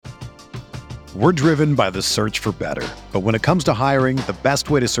We're driven by the search for better. But when it comes to hiring, the best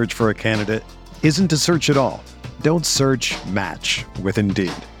way to search for a candidate isn't to search at all. Don't search, match with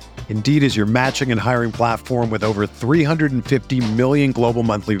Indeed. Indeed is your matching and hiring platform with over 350 million global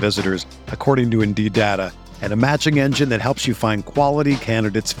monthly visitors, according to Indeed data, and a matching engine that helps you find quality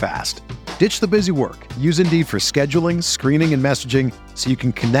candidates fast. Ditch the busy work. Use Indeed for scheduling, screening, and messaging so you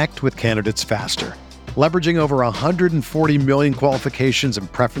can connect with candidates faster. Leveraging over 140 million qualifications and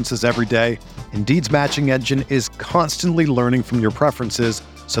preferences every day, Indeed's matching engine is constantly learning from your preferences,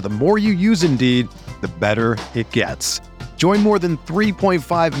 so the more you use Indeed, the better it gets. Join more than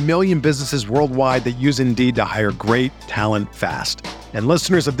 3.5 million businesses worldwide that use Indeed to hire great talent fast. And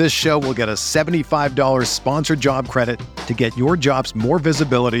listeners of this show will get a $75 sponsored job credit to get your jobs more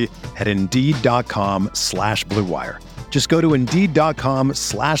visibility at Indeed.com/Blue Wire. Just go to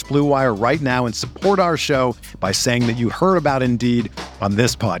Indeed.com/Blue Wire right now and support our show by saying that you heard about Indeed on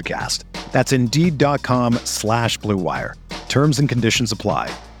this podcast. That's Indeed.com/Blue Wire. Terms and conditions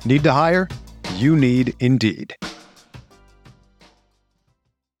apply. Need to hire? You need Indeed.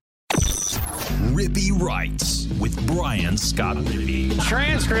 Rippy Writes with Brian Scott Rippey.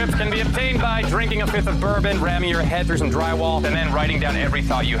 Transcripts can be obtained by drinking a fifth of bourbon, ramming your head through some drywall, and then writing down every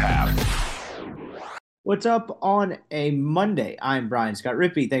thought you have. What's up on a Monday? I'm Brian Scott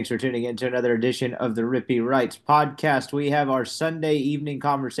Rippey. Thanks for tuning in to another edition of the Rippy Writes podcast. We have our Sunday evening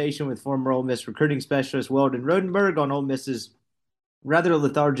conversation with former Ole Miss recruiting specialist Weldon Rodenberg on Ole Miss's rather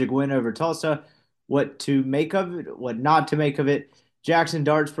lethargic win over Tulsa, what to make of it, what not to make of it, Jackson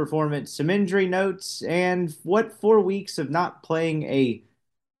Dart's performance, some injury notes, and what 4 weeks of not playing a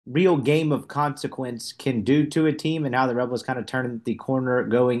real game of consequence can do to a team and how the Rebels kind of turn the corner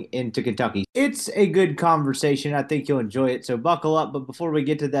going into Kentucky. It's a good conversation. I think you'll enjoy it, so buckle up. But before we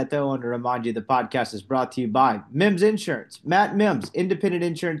get to that, though, I want to remind you the podcast is brought to you by Mims Insurance. Matt Mims, independent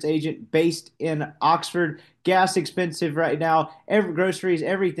insurance agent based in Oxford. Gas expensive right now. Groceries,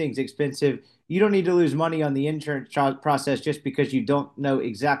 everything's expensive. You don't need to lose money on the insurance process just because you don't know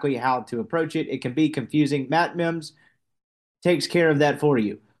exactly how to approach it. It can be confusing. Matt Mims takes care of that for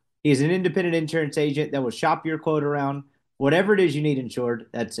you. He's an independent insurance agent that will shop your quote around whatever it is you need insured.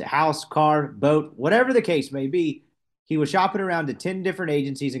 That's a house, car, boat, whatever the case may be. He will shop it around to 10 different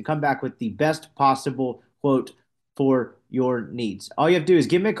agencies and come back with the best possible quote for your needs. All you have to do is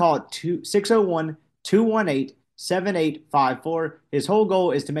give him a call at 601-218-7854. His whole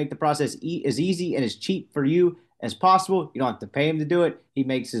goal is to make the process as easy and as cheap for you as possible. You don't have to pay him to do it. He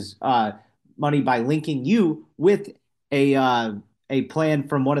makes his money by linking you with a plan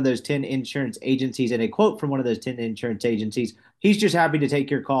from one of those 10 insurance agencies and a quote from one of those 10 insurance agencies. He's just happy to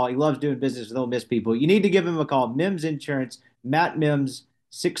take your call. He loves doing business with Ole Miss people. You need to give him a call. Mims Insurance, Matt Mims,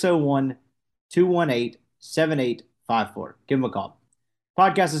 601-218-7854. Give him a call.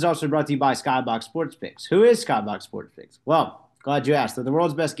 Podcast is also brought to you by Skybox Sports Picks. Who is Skybox Sports Picks? Well, glad you asked. They're the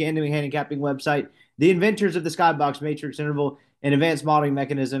world's best gambling handicapping website, the inventors of the Skybox Matrix Interval, an advanced modeling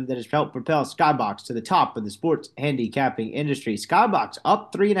mechanism that has helped propel Skybox to the top of the sports handicapping industry. Skybox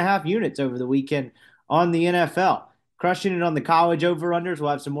up 3.5 units over the weekend on the NFL. Crushing it on the college over-unders. We'll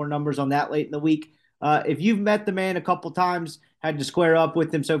have some more numbers on that late in the week. If you've met the man a couple times, had to square up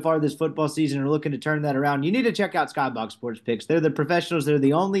with him so far this football season, or looking to turn that around, you need to check out Skybox Sports Picks. They're the professionals. They're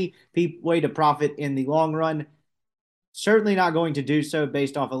the only way to profit in the long run. Certainly not going to do so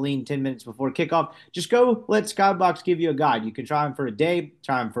based off a lean 10 minutes before kickoff. Just go let Skybox give you a guide. You can try them for a day,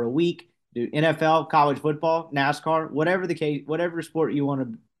 try them for a week, do NFL, college football, NASCAR, whatever the case, whatever sport you want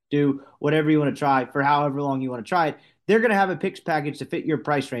to do, whatever you want to try for however long you want to try it. They're going to have a picks package to fit your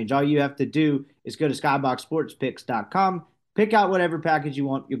price range. All you have to do is go to skyboxsportspicks.com, pick out whatever package you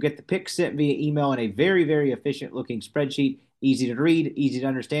want. You'll get the picks sent via email in a very, very efficient looking spreadsheet, easy to read, easy to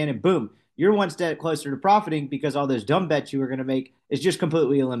understand, and boom, you're one step closer to profiting because all those dumb bets you were going to make is just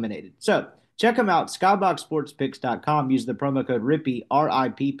completely eliminated. So check them out, skyboxsportspicks.com. Use the promo code RIPPEE,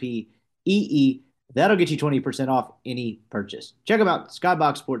 RIPPEE. That'll get you 20% off any purchase. Check them out,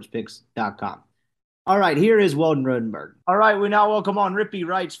 skyboxsportspicks.com. All right, here is Weldon Rodenberg. All right, we now welcome on Rippy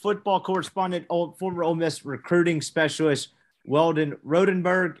Writes football correspondent, former Ole Miss recruiting specialist, Weldon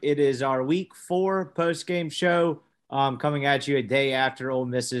Rodenberg. It is our Week 4 post-game show coming at you a day after Ole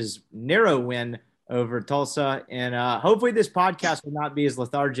Miss's narrow win over Tulsa. And hopefully this podcast will not be as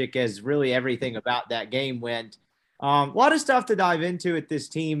lethargic as really everything about that game went. A lot of stuff to dive into at this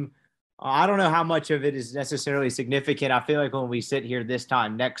team. I don't know how much of it is necessarily significant. I feel like when we sit here this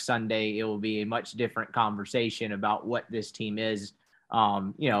time next Sunday, it will be a much different conversation about what this team is,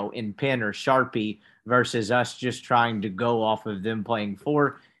 in pen or Sharpie versus us just trying to go off of them playing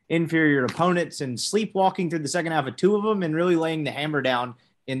 4 inferior opponents and sleepwalking through the second half of 2 of them and really laying the hammer down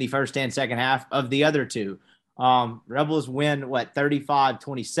in the first and second half of the other two. Rebels win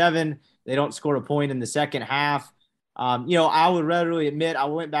 35-27. They don't score a point in the second half. I would readily admit I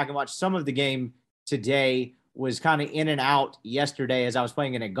went back and watched some of the game today, was kind of in and out yesterday as I was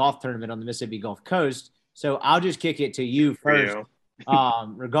playing in a golf tournament on the Mississippi Gulf Coast. So I'll just kick it to you first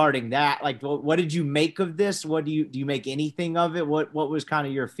regarding that. Like, what did you make of this? Do you make anything of it? What was kind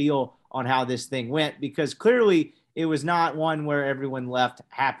of your feel on how this thing went? Because clearly it was not one where everyone left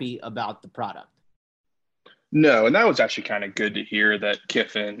happy about the product. No, and that was actually kind of good to hear that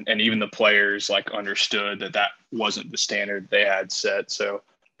Kiffin and even the players understood that wasn't the standard they had set. So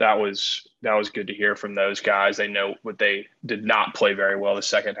that was good to hear from those guys. They know what they did not play very well the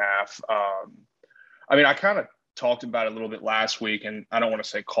second half. I kind of talked about it a little bit last week, and I don't want to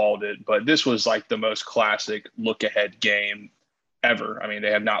say called it, but this was the most classic look ahead game ever.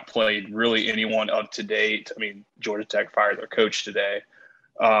 They have not played really anyone up to date. Georgia Tech fired their coach today.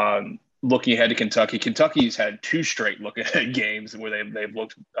 Looking ahead to Kentucky. Kentucky's had 2 straight look-ahead games where they've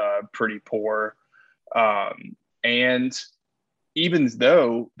looked pretty poor. And even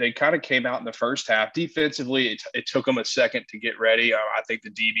though they kind of came out in the first half, defensively, it took them a second to get ready. I think the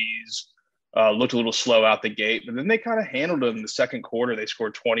DBs looked a little slow out the gate, but then they kind of handled them in the second quarter. They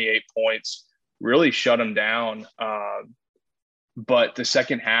scored 28 points, really shut them down. But the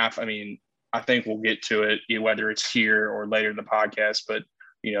second half, I think we'll get to it, whether it's here or later in the podcast, but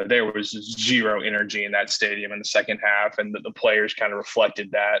there was zero energy in that stadium in the second half, and the players kind of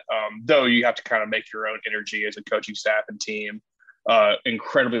reflected that. Though you have to kind of make your own energy as a coaching staff and team.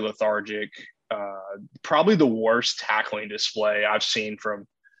 Incredibly lethargic. Probably the worst tackling display I've seen from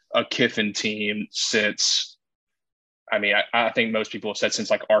a Kiffin team since, I think most people have said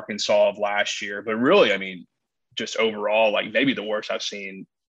since Arkansas of last year, but really, just overall, maybe the worst I've seen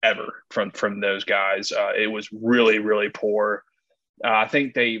ever from those guys. It was really, really poor. I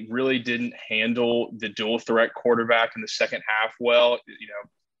think they really didn't handle the dual threat quarterback in the second half well.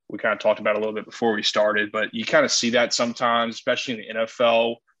 We kind of talked about it a little bit before we started, but you kind of see that sometimes, especially in the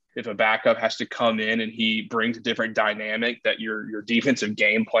NFL, if a backup has to come in and he brings a different dynamic, that your defensive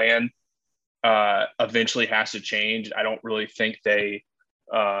game plan eventually has to change. I don't really think they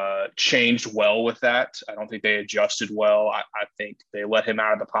changed well with that. I don't think they adjusted well. I think they let him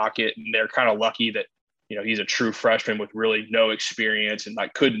out of the pocket, and they're kind of lucky that he's a true freshman with really no experience and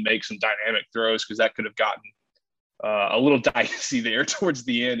couldn't make some dynamic throws, because that could have gotten a little dicey there towards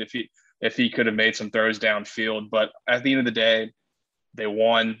the end if he could have made some throws downfield. But at the end of the day, they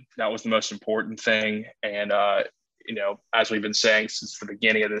won. That was the most important thing. And, as we've been saying since the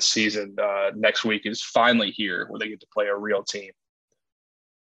beginning of this season, next week is finally here where they get to play a real team.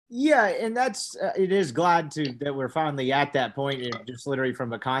 Yeah, and that's it is glad that we're finally at that point, just literally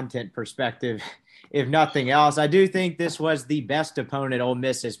from a content perspective, if nothing else. I do think this was the best opponent Ole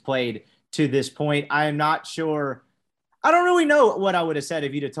Miss has played to this point. I am not sure. I don't really know what I would have said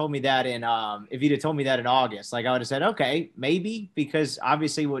if you'd have told me that in August. I would have said, okay, maybe, because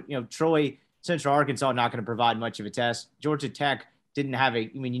obviously Troy, Central Arkansas, not going to provide much of a test. Georgia Tech didn't have you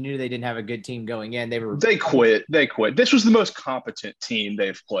knew they didn't have a good team going in. They quit. This was the most competent team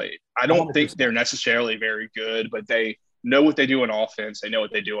they've played. I don't 100%. think they're necessarily very good, but they know what they do on offense. They know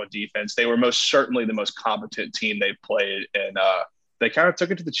what they do on defense. They were most certainly the most competent team they've played. And they kind of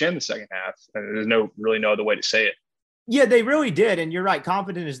took it to the chin the second half. And there's really no other way to say it. Yeah, they really did. And you're right.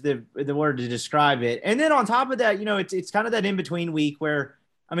 Competent is the word to describe it. And then on top of that, it's kind of that in-between week where,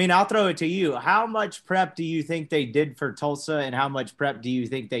 I'll throw it to you. How much prep do you think they did for Tulsa, and how much prep do you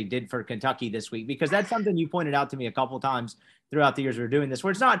think they did for Kentucky this week? Because that's something you pointed out to me a couple of times throughout the years we're doing this,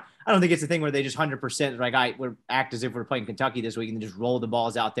 where it's not, I don't think it's a thing where they just 100% we act as if we're playing Kentucky this week and then just roll the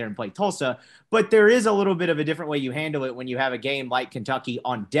balls out there and play Tulsa. But there is a little bit of a different way you handle it when you have a game like Kentucky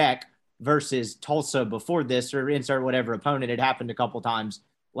on deck versus Tulsa before this, or insert whatever opponent. It happened a couple times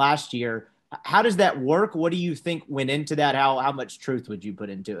last year. How does that work? What do you think went into that? How much truth would you put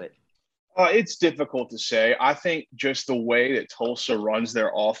into it? It's difficult to say. I think just the way that Tulsa runs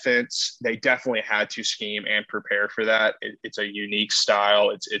their offense, they definitely had to scheme and prepare for that. It's a unique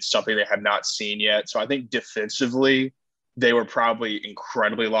style. It's something they have not seen yet. So I think defensively, they were probably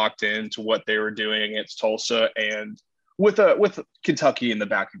incredibly locked into what they were doing against Tulsa, and with Kentucky in the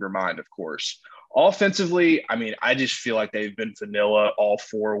back of your mind, of course. Offensively, I just feel like they've been vanilla all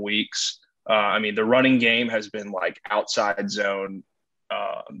 4 weeks. The running game has been outside zone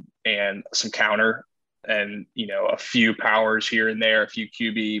and some counter, and a few powers here and there, a few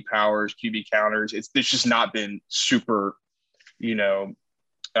QB powers, QB counters. It's just not been super,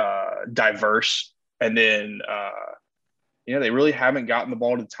 diverse. And then they really haven't gotten the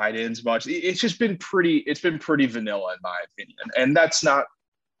ball to the tight ends much. It's been pretty vanilla in my opinion, and that's not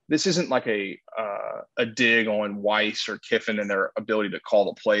this isn't like a dig on Weiss or Kiffin and their ability to call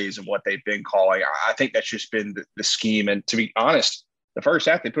the plays and what they've been calling. I think that's just been the scheme. And to be honest, the first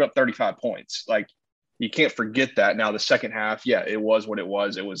half, they put up 35 points. Like, you can't forget that. Now, the second half, yeah, it was what it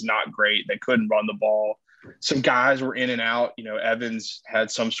was. It was not great. They couldn't run the ball. Some guys were in and out. Evans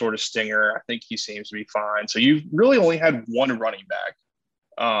had some sort of stinger. I think he seems to be fine. So you really only had one running back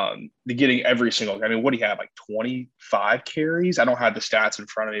getting every single – I mean, what do you have, like 25 carries? I don't have the stats in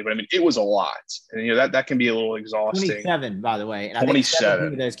front of me, but, I mean, it was a lot. And, that can be a little exhausting. 27, by the way. And 27. I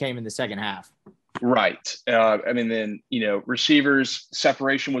think of those came in the second half. Right. Then, receivers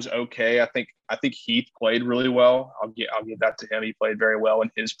separation was okay. I think Heath played really well. I'll give that to him. He played very well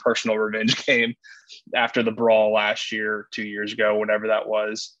in his personal revenge game after the brawl last year, 2 years ago, whatever that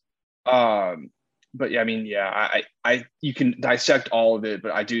was. But yeah, I mean, yeah, I you can dissect all of it,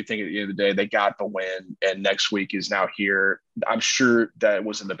 but I do think at the end of the day, they got the win, and next week is now here. I'm sure that it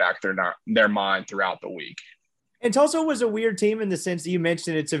was in the back of their mind throughout the week. And Tulsa was a weird team in the sense that you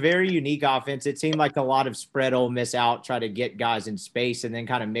mentioned it's a very unique offense. It seemed like a lot of spread Ole Miss out, try to get guys in space and then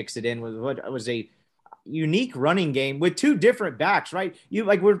kind of mix it in with what was a unique running game with two different backs, right?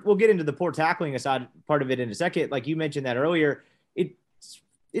 We'll get into the poor tackling aside part of it in a second. Like you mentioned that earlier,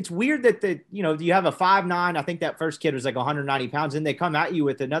 it's weird that you have a 5'9". I think that first kid was like 190 pounds, and they come at you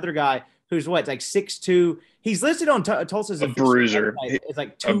with another guy who's like 6'2". He's listed on Tulsa's a bruiser. It's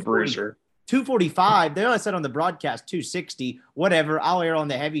like a bruiser. 245. They only said on the broadcast 260. Whatever. I'll err on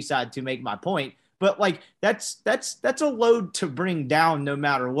the heavy side to make my point. But that's a load to bring down no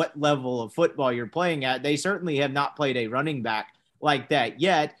matter what level of football you're playing at. They certainly have not played a running back like that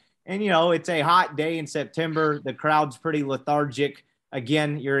yet. And it's a hot day in September. The crowd's pretty lethargic.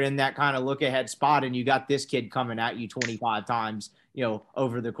 Again, you're in that kind of look ahead spot, and you got this kid coming at you 25 times,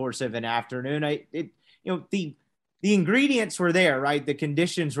 over the course of an afternoon. The ingredients were there, right? The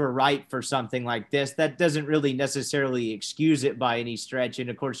conditions were right for something like this. That doesn't really necessarily excuse it by any stretch. And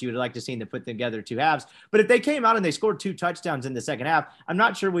of course, you would like to see them put together two halves. But if they came out and they scored 2 touchdowns in the second half, I'm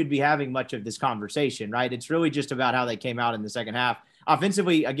not sure we'd be having much of this conversation, right? It's really just about how they came out in the second half.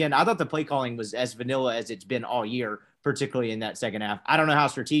 Offensively, again, I thought the play calling was as vanilla as it's been all year, particularly in that second half. I don't know how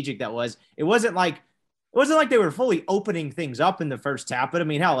strategic that was. It wasn't like they were fully opening things up in the first half, but I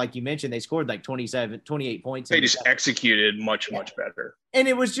mean, like you mentioned, they scored like 28 points. They just executed much better. And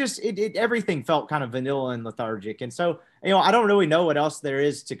it was just, everything felt kind of vanilla and lethargic. And so, I don't really know what else there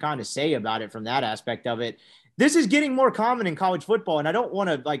is to kind of say about it from that aspect of it. This is getting more common in college football, and I don't want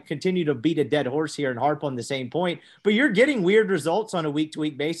to continue to beat a dead horse here and harp on the same point, but you're getting weird results on a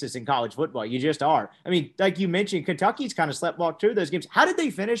week-to-week basis in college football. You just are. I mean, like you mentioned, Kentucky's kind of sleptwalked through those games. How did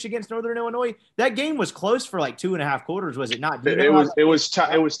they finish against Northern Illinois? That game was close for 2.5 quarters, was it not? It was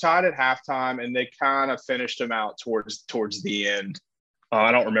tied at halftime, and they kind of finished them out towards the end.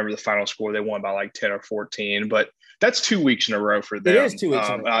 I don't remember the final score. They won by 10 or 14, but that's 2 weeks in a row for them. It is 2 weeks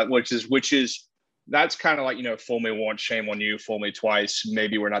in a row. Which is that's kind of fool me once, shame on you, fool me twice.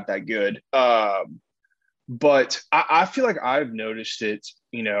 Maybe we're not that good. But I feel like I've noticed it,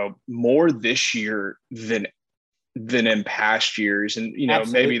 more this year than in past years. And,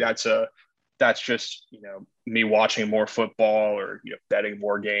 maybe that's just, me watching more football or, betting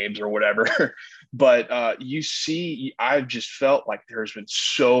more games or whatever. But I've just felt like there's been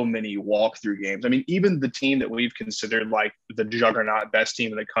so many walkthrough games. I mean, even the team that we've considered the juggernaut best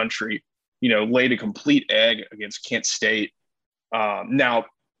team in the country, laid a complete egg against Kent State. Now,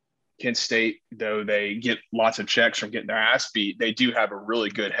 Kent State, though they get lots of checks from getting their ass beat, they do have a really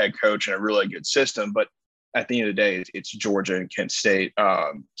good head coach and a really good system. But at the end of the day, it's Georgia and Kent State.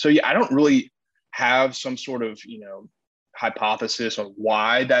 I don't really have some sort of, hypothesis on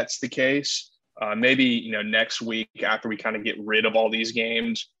why that's the case. Maybe, next week after we kind of get rid of all these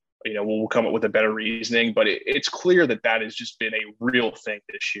games, we'll come up with a better reasoning. But it's clear that has just been a real thing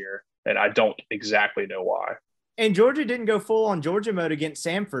this year. And I don't exactly know why. And Georgia didn't go full on Georgia mode against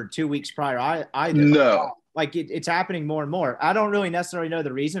Samford 2 weeks prior either. No. It's happening more and more. I don't really necessarily know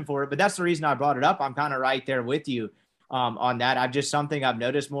the reason for it, but that's the reason I brought it up. I'm kind of right there with you on that. Something I've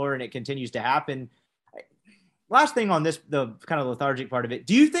noticed more, and it continues to happen. Last thing on this, the kind of lethargic part of it.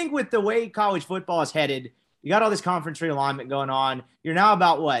 Do you think with the way college football is headed, you got all this conference realignment going on, you're now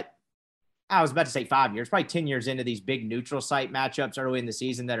about what? I was about to say 5 years, probably 10 years into these big neutral site matchups early in the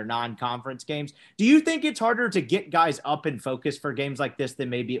season that are non-conference games. Do you think it's harder to get guys up and focus for games like this than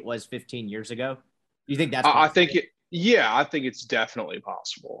maybe it was 15 years ago? Do you think that's possible? I think it's definitely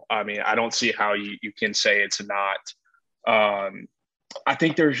possible. I mean, I don't see how you can say it's not. I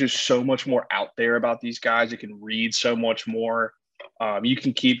think there's just so much more out there about these guys. You can read so much more. You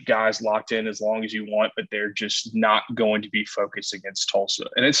can keep guys locked in as long as you want, but they're just not going to be focused against Tulsa.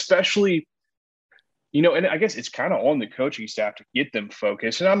 And especially, and I guess it's kind of on the coaching staff to get them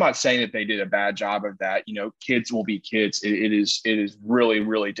focused. And I'm not saying that they did a bad job of that. Kids will be kids. It is really,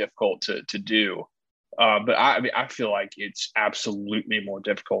 really difficult to do. But I feel like it's absolutely more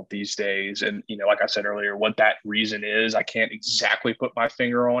difficult these days. And, like I said earlier, what that reason is, I can't exactly put my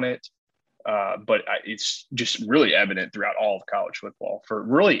finger on it. But it's just really evident throughout all of college football for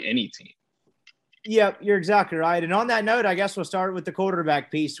really any team. Yep, you're exactly right. And on that note, I guess we'll start with the quarterback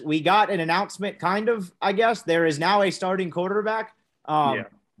piece. We got an announcement, kind of, I guess. There is now a starting quarterback.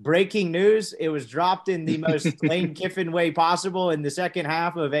 Breaking news. It was dropped in the most Lane Kiffin way possible in the second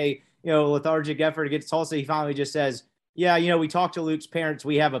half of a lethargic effort against Tulsa. He finally just says, yeah, we talked to Luke's parents.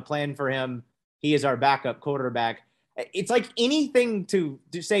 We have a plan for him. He is our backup quarterback. It's like anything to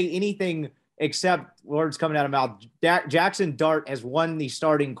say anything except words coming out of mouth. Jackson Dart has won the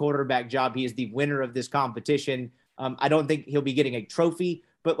starting quarterback job. He is the winner of this competition. I don't think he'll be getting a trophy,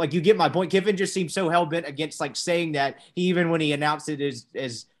 but you get my point. Kiffin just seems so hell-bent against saying that. Even when he announced it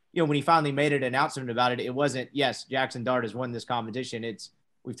as when he finally made an announcement about it, it wasn't, yes, Jackson Dart has won this competition. It's,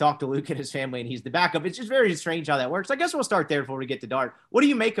 we've talked to Luke and his family and he's the backup. It's just very strange how that works. I guess we'll start there before we get to Dart. What do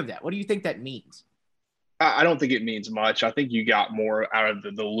you make of that? What do you think that means? I don't think it means much. I think you got more out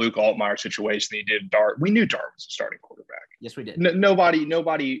of the Luke Altmaier situation than you did Dart. We knew Dart was a starting quarterback. Yes, we did.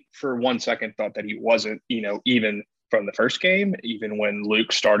 Nobody for one second thought that he wasn't, even from the first game, even when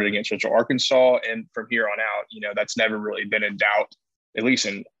Luke started against Central Arkansas. And from here on out, that's never really been in doubt, at least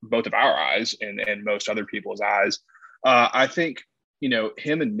in both of our eyes and most other people's eyes. I think,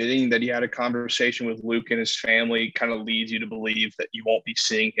 him admitting that he had a conversation with Luke and his family kind of leads you to believe that you won't be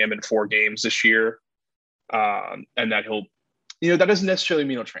seeing him in 4 games this year. And that he'll, that doesn't necessarily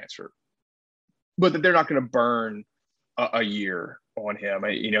mean he'll transfer, but that they're not going to burn a year on him.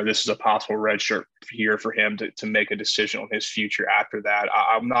 This is a possible redshirt year for him to make a decision on his future after that.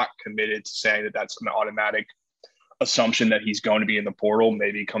 I'm not committed to saying that that's an automatic assumption that he's going to be in the portal.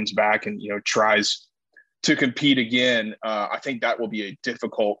 Maybe he comes back and, tries to compete again. I think that will be a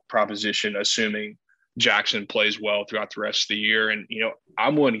difficult proposition, assuming Jackson plays well throughout the rest of the year. And,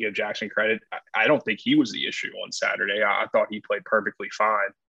 I'm willing to give Jackson credit. I don't think he was the issue on Saturday. I thought he played perfectly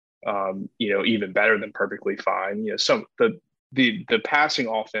fine, even better than perfectly fine. The passing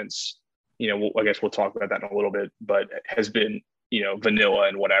offense, I guess we'll talk about that in a little bit, but has been, vanilla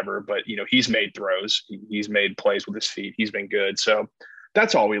and whatever. But, he's made throws. He's made plays with his feet. He's been good. So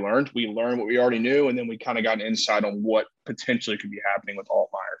that's all we learned. We learned what we already knew, and then we kind of got an insight on what potentially could be happening with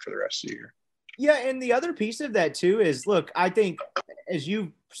Altmaier for the rest of the year. Yeah, and the other piece of that too is, look, I think, as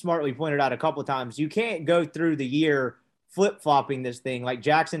you smartly pointed out a couple of times, you can't go through the year flip-flopping this thing. Like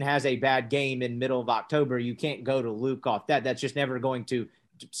Jackson has a bad game in middle of October. You can't go to Luke off that. That's just never going to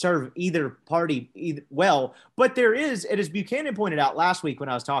serve either party well. But there is, and as Buchanan pointed out last week when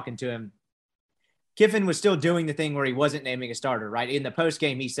I was talking to him, Kiffin was still doing the thing where he wasn't naming a starter, right? In the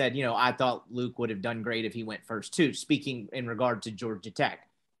postgame, he said, I thought Luke would have done great if he went first too, speaking in regard to Georgia Tech.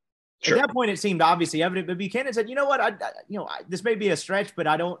 Sure. At that point, it seemed obviously evident, but Buchanan said, this may be a stretch, but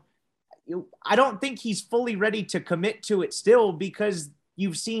I don't think he's fully ready to commit to it still because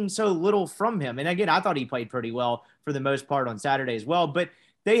you've seen so little from him. And again, I thought he played pretty well for the most part on Saturday as well, but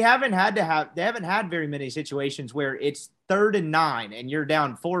they haven't had very many situations where it's 3rd and 9 and you're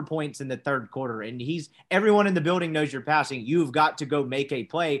down 4 points in the third quarter. And everyone in the building knows you're passing. You've got to go make a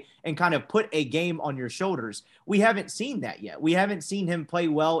play and kind of put a game on your shoulders. We haven't seen that yet. We haven't seen him play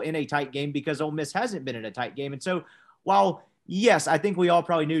well in a tight game because Ole Miss hasn't been in a tight game. And so while, yes, I think we all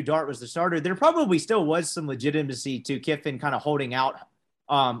probably knew Dart was the starter, there probably still was some legitimacy to Kiffin kind of holding out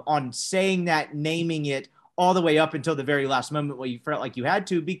on saying that, naming it, all the way up until the very last moment where you felt like you had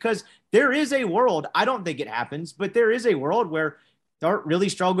to, because there is a world, I don't think it happens, but there is a world where Dart really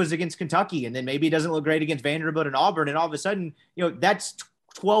struggles against Kentucky and then maybe it doesn't look great against Vanderbilt and Auburn. And all of a sudden, that's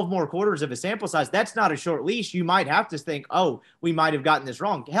 12 more quarters of a sample size. That's not a short leash. You might have to think, we might have gotten this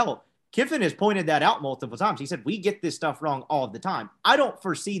wrong. Hell, Kiffin has pointed that out multiple times. He said, we get this stuff wrong all the time. I don't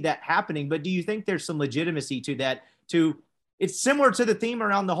foresee that happening, but do you think there's some legitimacy to that? It's similar to the theme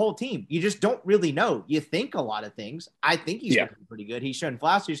around the whole team. You just don't really know. You think a lot of things. I think he's looking pretty good. He's shown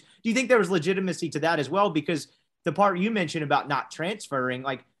flashes. Do you think there was legitimacy to that as well? Because the part you mentioned about not transferring,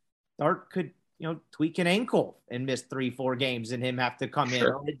 like Dart could, tweak an ankle and miss 3-4 games and him have to come in.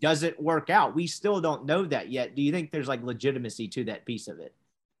 Or it doesn't work out. We still don't know that yet. Do you think there's legitimacy to that piece of it?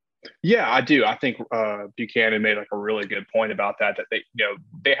 Yeah, I do. I think Buchanan made a really good point about that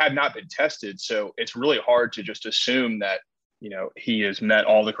they had not been tested. So it's really hard to just assume that, he has met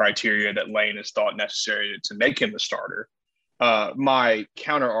all the criteria that Lane has thought necessary to make him the starter. my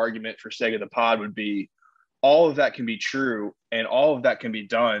counter argument for sake of the pod would be all of that can be true and all of that can be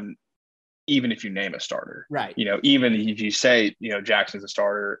done even if you name a starter. Right. Even if you say, Jackson's a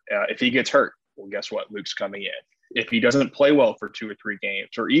starter, if he gets hurt, well, guess what? Luke's coming in. If he doesn't play well for 2 or 3 games,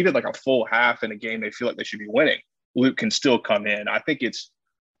 or even like a full half in a game they feel like they should be winning, Luke can still come in. I think it's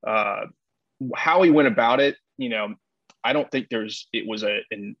how he went about it. I don't think it was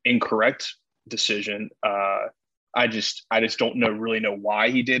an incorrect decision. I just don't really know why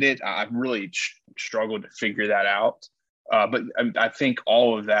he did it. I've really struggled to figure that out. But I think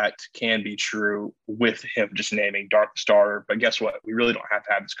all of that can be true with him just naming Dart starter. But guess what? We really don't have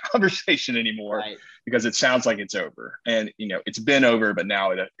to have this conversation anymore, right? Because it sounds like it's over. And, it's been over, but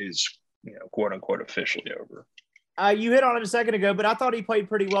now it is, quote unquote, officially over. You hit on it a second ago, but I thought he played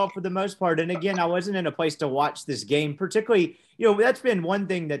pretty well for the most part. And again, I wasn't in a place to watch this game, particularly, that's been one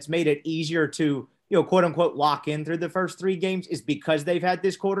thing that's made it easier to, quote unquote, lock in through the first 3 games is because they've had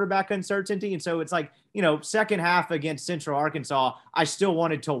this quarterback uncertainty. And so it's like, second half against Central Arkansas, I still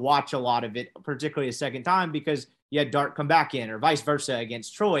wanted to watch a lot of it, particularly a second time because you had Dart come back in or vice versa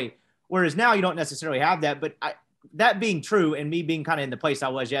against Troy. Whereas now you don't necessarily have that. But that being true and me being kind of in the place I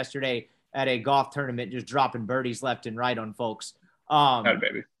was yesterday at a golf tournament, just dropping birdies left and right on folks. Oh,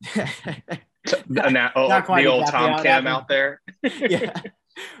 baby. The old Tom Cam out there. Yeah.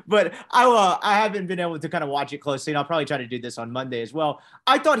 But I haven't been able to kind of watch it closely, and I'll probably try to do this on Monday as well.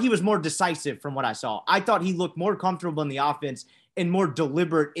 I thought he was more decisive from what I saw. I thought he looked more comfortable in the offense and more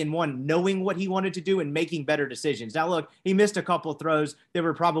deliberate in knowing what he wanted to do and making better decisions. Now, look, he missed a couple throws. There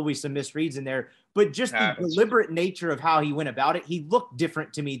were probably some misreads in there, but just the deliberate nature of how he went about it, he looked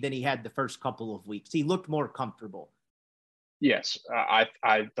different to me than he had the first couple of weeks. He looked more comfortable. Yes, I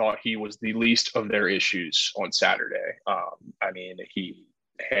thought he was the least of their issues on Saturday. He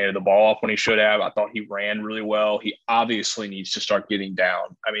handed the ball off when he should have. I thought he ran really well. He obviously needs to start getting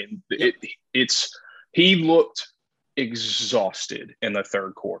down. He looked exhausted in the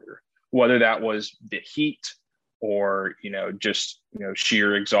third quarter, whether that was the heat or,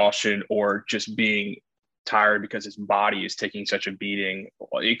 sheer exhaustion or just being tired because his body is taking such a beating.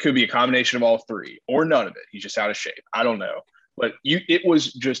 It could be a combination of all 3 or none of it. He's just out of shape. I don't know. But it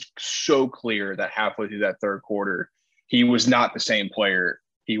was just so clear that halfway through that third quarter, he was not the same player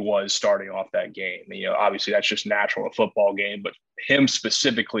he was starting off that game. Obviously that's just natural in a football game, but him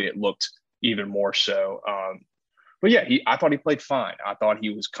specifically, it looked even more so. But yeah, I thought he played fine. I thought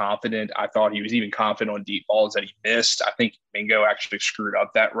he was confident. I thought he was even confident on deep balls that he missed. I think Mingo actually screwed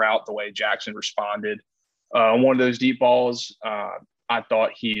up that route the way Jackson responded on one of those deep balls. I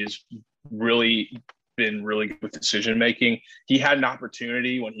thought he has really been really good with decision making. He had an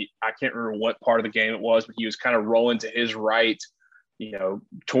opportunity when I can't remember what part of the game it was, but he was kind of rolling to his right,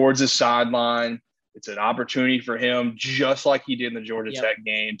 towards the sideline. It's an opportunity for him, just like he did in the Georgia Tech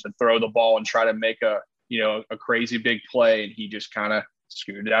game, to throw the ball and try to make a crazy big play. And he just kind of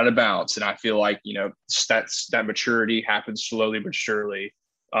scooted it out of bounds. And I feel like, that maturity happens slowly but surely.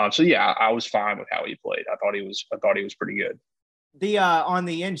 So yeah, I was fine with how he played. I thought he was pretty good. The on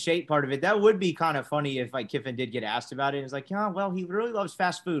the in shape part of it, that would be kind of funny if Kiffin did get asked about it. It's like, yeah, well, he really loves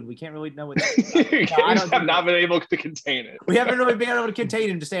fast food. We can't really know what I have not been able to contain it. We haven't really been able to contain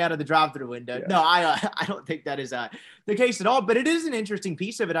him to stay out of the drive-through window. Yeah. No, I don't think that is the case at all. But it is an interesting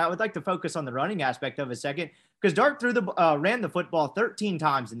piece of it. I would like to focus on the running aspect of a second because Dart ran the football 13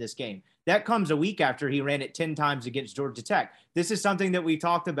 times in this game. That comes a week after he ran it 10 times against Georgia Tech. This is something that we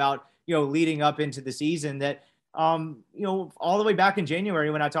talked about, leading up into the season that. All the way back in January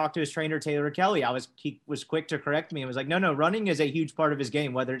when I talked to his trainer, Taylor Kelly, he was quick to correct me and was like, no, running is a huge part of his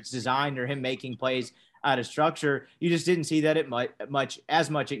game, whether it's designed or him making plays out of structure. You just didn't see that as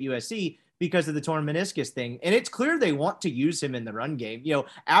much at USC because of the torn meniscus thing. And it's clear they want to use him in the run game.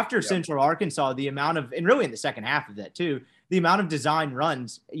 After Central Arkansas, and really in the second half of that too, the amount of design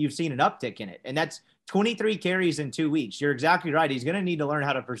runs, you've seen an uptick in it. And that's 23 carries in 2 weeks. You're exactly right. He's going to need to learn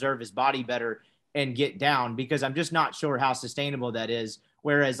how to preserve his body better and get down because I'm just not sure how sustainable that is.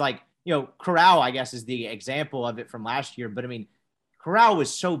 Whereas Corral, I guess, is the example of it from last year. But Corral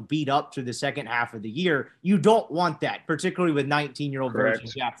was so beat up through the second half of the year. You don't want that, particularly with 19-year-old version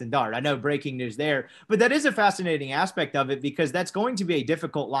Jackson Dart. I know breaking news there, but that is a fascinating aspect of it because that's going to be a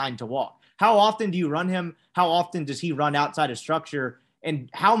difficult line to walk. How often do you run him? How often does he run outside of structure?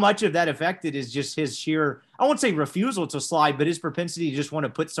 And how much of that affected is just his sheer, I won't say refusal to slide, but his propensity to just want to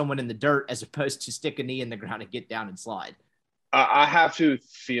put someone in the dirt as opposed to stick a knee in the ground and get down and slide. I have to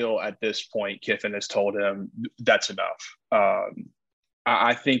feel at this point, Kiffin has told him that's enough.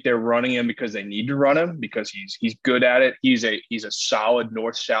 I think they're running him because they need to run him because he's good at it. He's a solid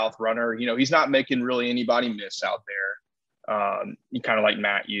north-south runner. He's not making really anybody miss out there. kind of like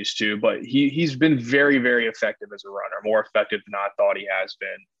Matt used to. But he's been very, very effective as a runner, more effective than I thought he has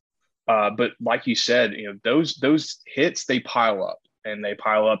been. But like you said, those hits, they pile up, and they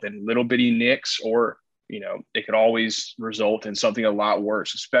pile up in little bitty nicks, or it could always result in something a lot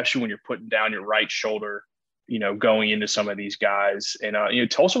worse, especially when you're putting down your right shoulder, going into some of these guys. And,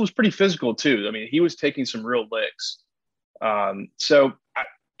 Tulsa was pretty physical too. I mean, he was taking some real licks. So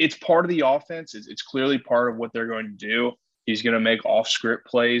it's part of the offense. It's clearly part of what they're going to do. He's going to make off script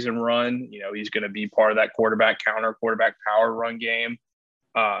plays and run. He's going to be part of that quarterback counter, quarterback power run game.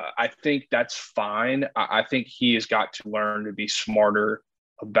 I think that's fine. I think he has got to learn to be smarter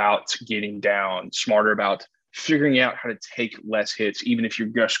about getting down, smarter about figuring out how to take less hits, even if you're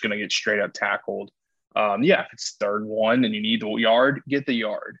just going to get straight up tackled. If it's 3rd and 1 and you need the yard, get the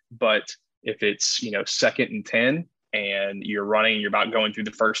yard. But if it's, 2nd and 10 and you're running and you're about going through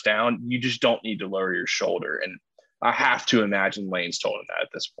the first down, you just don't need to lower your shoulder. And I have to imagine Lane's told him that at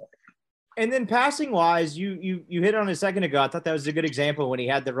this point. And then passing wise, you hit on it a second ago. I thought that was a good example when he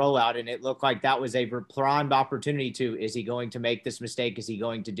had the rollout, and it looked like that was a primed opportunity is he going to make this mistake? Is he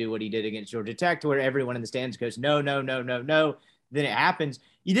going to do what he did against Georgia Tech, to where everyone in the stands goes, no. Then it happens.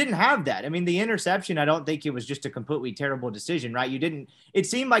 You didn't have that. I mean, the interception, I don't think it was just a completely terrible decision, right? It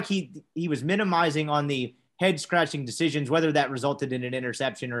seemed like he was minimizing on the head scratching decisions, whether that resulted in an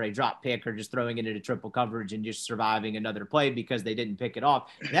interception or a drop pick or just throwing it into triple coverage and just surviving another play because they didn't pick it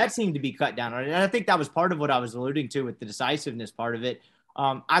off. That seemed to be cut down on it. And I think that was part of what I was alluding to with the decisiveness part of it.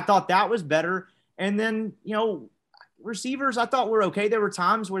 I thought that was better. And then, receivers, I thought were okay. There were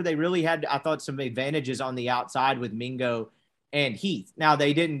times where they really had, I thought, some advantages on the outside with Mingo and Heath. Now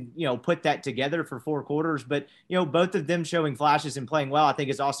they didn't, put that together for 4 quarters, but, both of them showing flashes and playing well, I think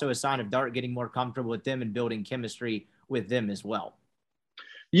is also a sign of Dart getting more comfortable with them and building chemistry with them as well.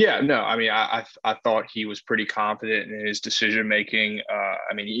 Yeah, no, I mean, I thought he was pretty confident in his decision-making.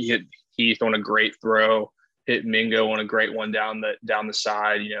 He hit Heath on a great throw, hit Mingo on a great one down the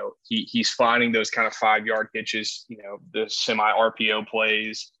side. He's finding those kind of 5-yard hitches, the semi RPO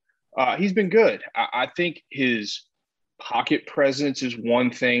plays. He's been good. I think his pocket presence is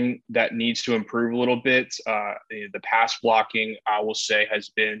one thing that needs to improve a little bit. The pass blocking, I will say, has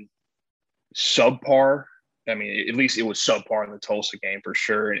been subpar. I mean, at least it was subpar in the Tulsa game for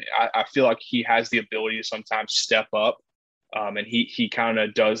sure. And I feel like he has the ability to sometimes step up. And he kind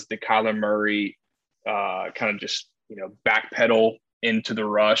of does the Kyler Murray kind of just, backpedal into the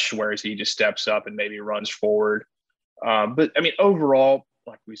rush, whereas he just steps up and maybe runs forward. But I mean, overall,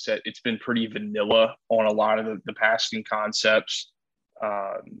 like we said, it's been pretty vanilla on a lot of the passing concepts.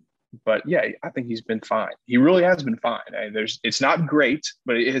 But yeah, I think he's been fine. He really has been fine. It's not great,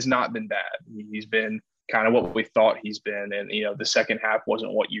 but it has not been bad. He's been kind of what we thought he's been. And, the second half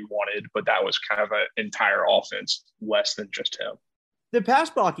wasn't what you wanted, but that was kind of an entire offense less than just him. The pass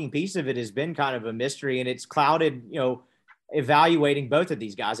blocking piece of it has been kind of a mystery, and it's clouded, evaluating both of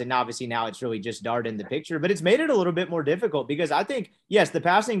these guys. And obviously now it's really just Dart in the picture, but it's made it a little bit more difficult because I think, yes, the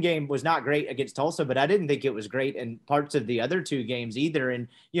passing game was not great against Tulsa, but I didn't think it was great in parts of the other 2 games either. And,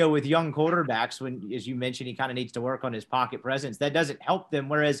 with young quarterbacks, when, as you mentioned, he kind of needs to work on his pocket presence, that doesn't help them.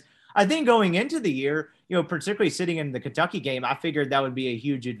 Whereas I think going into the year, particularly sitting in the Kentucky game, I figured that would be a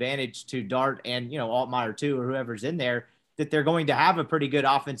huge advantage to Dart and, Altmaier too, or whoever's in there, that they're going to have a pretty good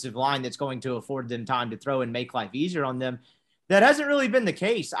offensive line that's going to afford them time to throw and make life easier on them. That hasn't really been the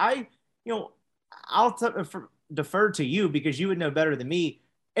case. I'll defer to you because you would know better than me.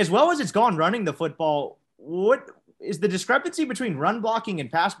 As well as it's gone running the football, what is the discrepancy between run blocking and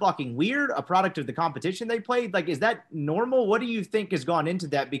pass blocking weird, a product of the competition they played? Like, is that normal? What do you think has gone into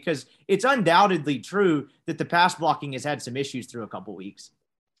that? Because it's undoubtedly true that the pass blocking has had some issues through a couple weeks.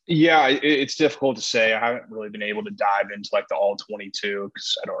 Yeah, it's difficult to say. I haven't really been able to dive into like the all 22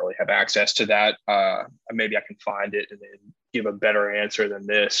 because I don't really have access to that. Maybe I can find it and then give a better answer than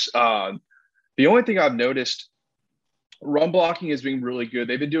this. The only thing I've noticed, run blocking has been really good.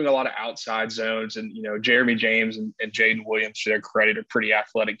 They've been doing a lot of outside zones, and Jeremy James and Jaden Williams, to their credit, are pretty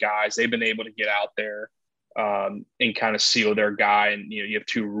athletic guys. They've been able to get out there and kind of seal their guy. And you have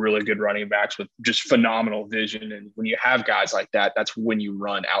 2 really good running backs with just phenomenal vision. And when you have guys like that, that's when you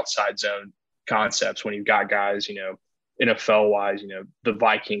run outside zone concepts. When you've got guys, NFL wise, the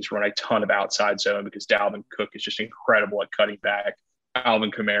Vikings run a ton of outside zone because Dalvin Cook is just incredible at cutting back.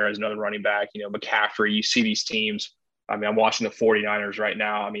 Alvin Kamara is another running back. McCaffrey. You see these teams. I mean, I'm watching the 49ers right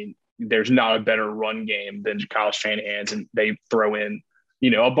now. I mean, there's not a better run game than Kyle Shanahan's, and they throw in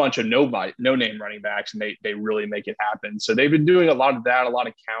a bunch of no-name running backs, and they really make it happen. So they've been doing a lot of that, a lot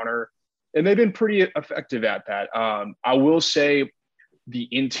of counter, and they've been pretty effective at that. I will say the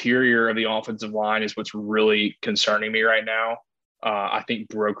interior of the offensive line is what's really concerning me right now. I think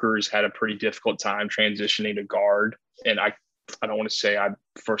Broker's had a pretty difficult time transitioning to guard, and I don't want to say I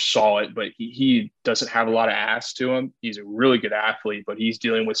foresaw it, but he doesn't have a lot of ass to him. He's a really good athlete, but he's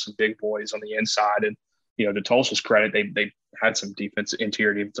dealing with some big boys on the inside. And, to Tulsa's credit, they had some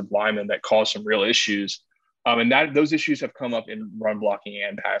interior defensive linemen that caused some real issues. And those issues have come up in run blocking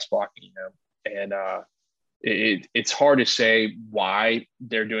and pass blocking, and it's hard to say why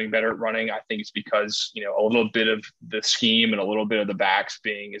they're doing better at running. I think it's because, a little bit of the scheme and a little bit of the backs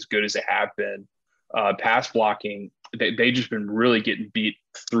being as good as they have been. Pass blocking, they just been really getting beat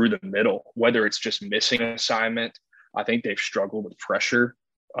through the middle, whether it's just missing an assignment. I think they've struggled with pressure,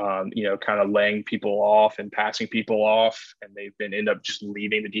 kind of laying people off and passing people off. And they've end up just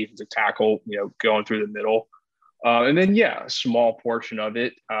leaving the defensive tackle, going through the middle. And then, a small portion of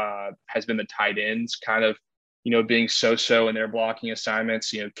it has been the tight ends kind of, being so-so in their blocking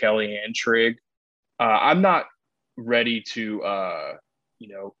assignments, Kelly and Trigg. I'm not ready to,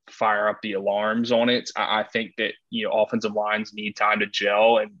 fire up the alarms on it. I think that, offensive lines need time to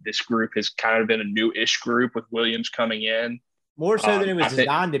gel. And this group has kind of been a new-ish group with Williams coming in. More so than it was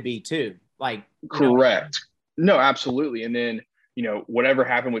designed to be, too. Correct. No, absolutely. And then, whatever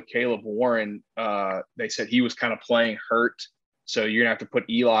happened with Caleb Warren, they said he was kind of playing hurt. So you're going to have to put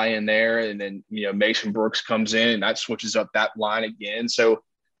Eli in there. And then, Mason Brooks comes in and that switches up that line again. So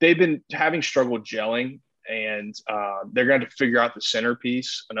they've been having struggle gelling. And they're going to have to figure out the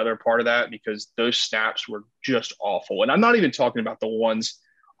centerpiece, another part of that, because those snaps were just awful. And I'm not even talking about the ones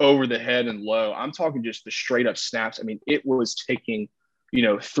over the head and low. I'm talking just the straight up snaps. I mean, it was taking,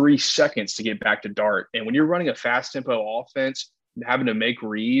 3 seconds to get back to dart. And when you're running a fast tempo offense, having to make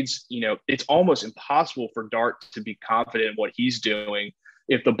reads, it's almost impossible for Dart to be confident in what he's doing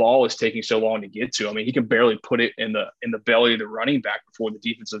if the ball is taking so long to get to him. I mean, he can barely put it in the belly of the running back before the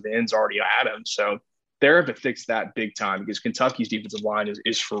defensive end's already at him. So they have to fix that big time, because Kentucky's defensive line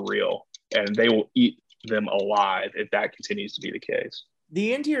is for real, and they will eat them alive if that continues to be the case.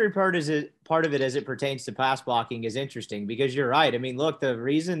 The interior part of it as it pertains to pass blocking is interesting, because you're right. I mean, look, the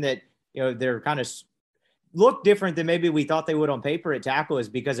reason that, they're kind of look different than maybe we thought they would on paper at tackle is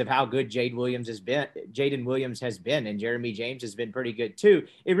because of how good Jaden Williams has been, and Jeremy James has been pretty good too.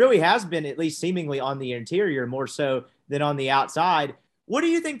 It really has been, at least seemingly, on the interior more so than on the outside. What do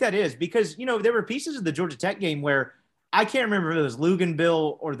you think that is? Because, there were pieces of the Georgia Tech game where I can't remember if it was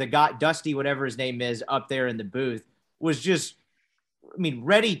Luganville or the guy, Dusty, whatever his name is, up there in the booth, was just,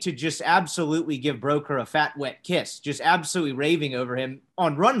 ready to just absolutely give Broker a fat, wet kiss, just absolutely raving over him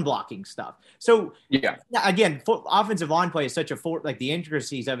on run blocking stuff. So, again, offensive line play is such the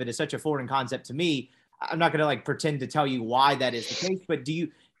intricacies of it is such a foreign concept to me. I'm not going to pretend to tell you why that is the case, but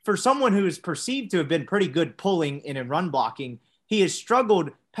for someone who is perceived to have been pretty good pulling and in run blocking, he has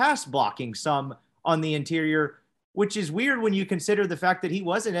struggled pass blocking some on the interior, which is weird when you consider the fact that he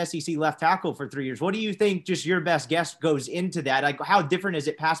was an SEC left tackle for 3 years. What do you think, just your best guess, goes into that? Like, how different is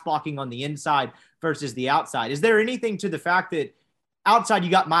it pass blocking on the inside versus the outside? Is there anything to the fact that outside you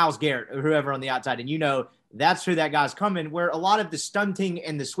got Myles Garrett or whoever on the outside, and that's who that guy's coming, where a lot of the stunting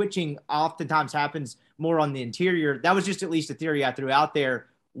and the switching oftentimes happens more on the interior? That was just at least a theory I threw out there.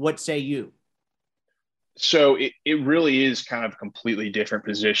 What say you? So it really is kind of a completely different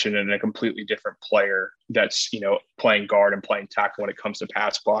position and a completely different player that's, playing guard and playing tackle when it comes to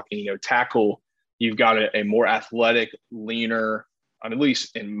pass blocking. Tackle, you've got a more athletic, leaner, at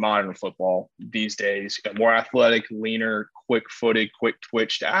least in modern football these days, a more athletic, leaner, quick-footed,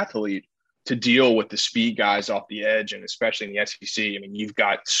 quick-twitched athlete to deal with the speed guys off the edge, and especially in the SEC. You've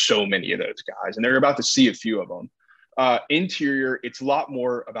got so many of those guys, and they're about to see a few of them. Interior, it's a lot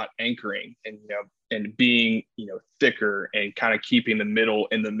more about anchoring and being, thicker and kind of keeping the middle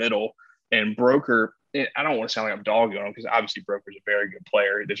in the middle. And Broker, I don't want to sound like I'm dogging on him, because obviously Broker's a very good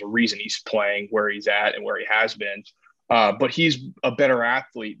player. There's a reason he's playing where he's at and where he has been. But he's a better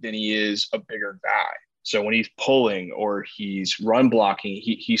athlete than he is a bigger guy. So when he's pulling or he's run blocking,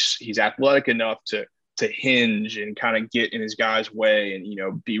 he's athletic enough to hinge and kind of get in his guy's way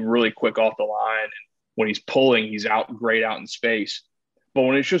and, be really quick off the line. And when he's pulling, he's great out in space. But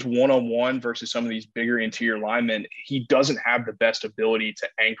when it's just one-on-one versus some of these bigger interior linemen, he doesn't have the best ability to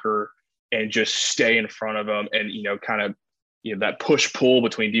anchor and just stay in front of them and, that push-pull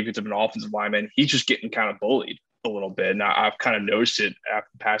between defensive and offensive linemen. He's just getting kind of bullied a little bit. And I've kind of noticed it after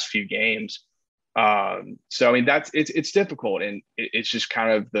the past few games. It's difficult. And it's just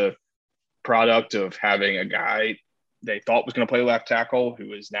kind of the product of having a guy they thought was going to play left tackle,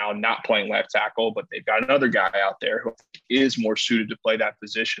 who is now not playing left tackle, but they've got another guy out there who is more suited to play that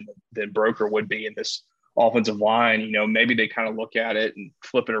position than Broker would be in this offensive line, maybe they kind of look at it and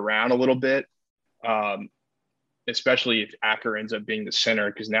flip it around a little bit, especially if Acker ends up being the center,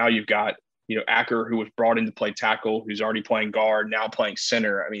 because now you've got, Acker, who was brought in to play tackle, who's already playing guard, now playing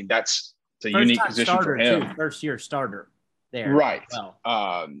center. I mean, it's a unique position for him. Too. First-year starter there. Right.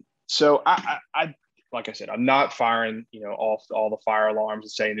 Well. So I like I said, I'm not firing, off all the fire alarms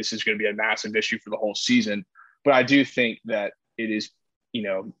and saying this is going to be a massive issue for the whole season. But I do think that it is,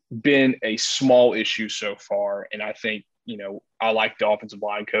 been a small issue so far. And I think, I like the offensive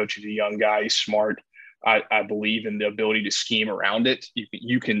line coach. He's a young guy. He's smart. I believe in the ability to scheme around it.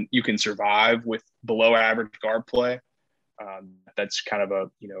 You can survive with below average guard play. That's kind of a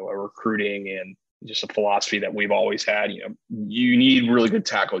recruiting and just a philosophy that we've always had. You need really good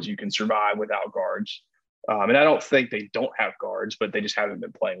tackles. You can survive without guards. And I don't think they don't have guards, but they just haven't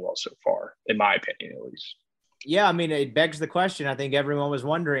been playing well so far, in my opinion, at least. Yeah, I mean, it begs the question. I think everyone was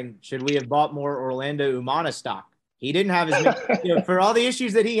wondering, should we have bought more Orlando Umana stock? He didn't have as many, for all the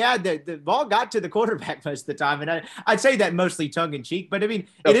issues that he had, the ball got to the quarterback most of the time. And I'd say that mostly tongue in cheek, but I mean,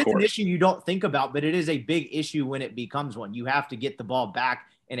 it is an issue you don't think about, but it is a big issue when it becomes one. You have to get the ball back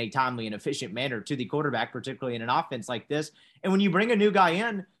in a timely and efficient manner to the quarterback, particularly in an offense like this. And when you bring a new guy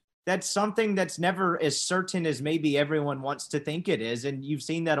in, that's something that's never as certain as maybe everyone wants to think it is. And you've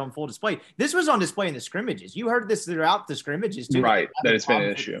seen that on full display. This was on display in the scrimmages. You heard this throughout the scrimmages too. Right. That it's been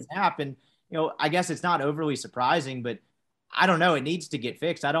an issue. Happened. I guess it's not overly surprising, but I don't know. It needs to get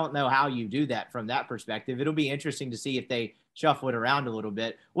fixed. I don't know how you do that from that perspective. It'll be interesting to see if they shuffle it around a little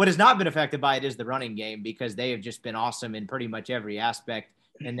bit. What has not been affected by it is the running game, because they have just been awesome in pretty much every aspect.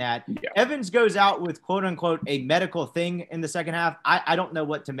 And that Evans goes out with quote unquote a medical thing in the second half. I don't know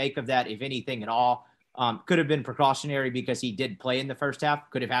what to make of that, if anything at all. Could have been precautionary because he did play in the first half.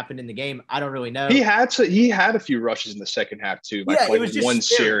 Could have happened in the game. I don't really know. He had a few rushes in the second half too. It was just one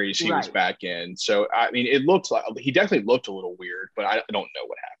series he was back in. So I mean, it looked like he definitely looked a little weird, but I don't know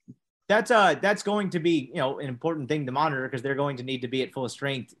what happened. That's going to be an important thing to monitor, because they're going to need to be at full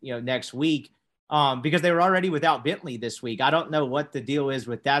strength next week. Because they were already without Bentley this week. I don't know what the deal is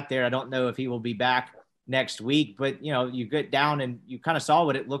with that there. I don't know if he will be back next week, but you get down and you kind of saw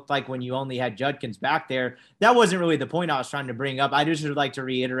what it looked like when you only had Judkins back there. That wasn't really the point I was trying to bring up. I just would like to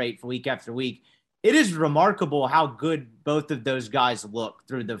reiterate for week after week, it is remarkable how good both of those guys look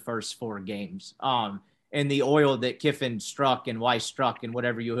through the first 4 games. And the oil that Kiffin struck and Weiss struck and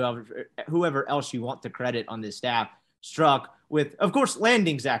whoever else you want to credit on this staff struck with, of course,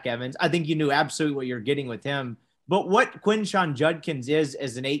 landing Zach Evans. I think you knew absolutely what you're getting with him. But what Quinshon Judkins is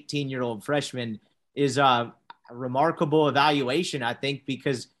as an 18-year-old freshman is a remarkable evaluation, I think,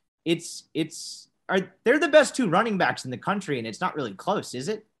 because they're the best 2 running backs in the country, and it's not really close, is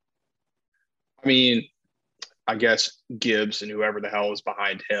it? I mean, I guess Gibbs and whoever the hell is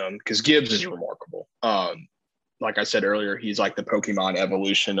behind him, because Gibbs is remarkable. Like I said earlier, he's like the Pokemon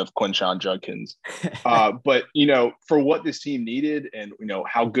evolution of Quinshon Judkins. But, for what this team needed and,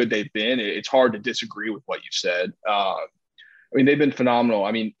 how good they've been, it's hard to disagree with what you said. I mean, they've been phenomenal.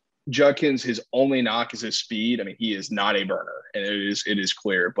 I mean, Judkins, his only knock is his speed. I mean, he is not a burner, and it is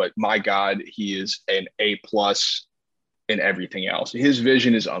clear. But, my God, he is an A+ in everything else. His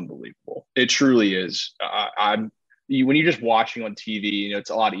vision is unbelievable. It truly is. When you're just watching on TV,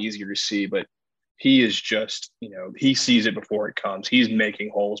 it's a lot easier to see, but he is just, he sees it before it comes. He's making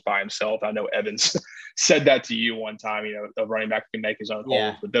holes by himself. I know Evans said that to you one time, a running back can make his own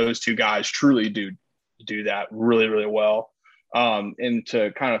holes, but those 2 guys truly do that really, really well. And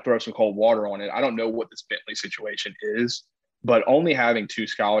to kind of throw some cold water on it, I don't know what this Bentley situation is, but only having 2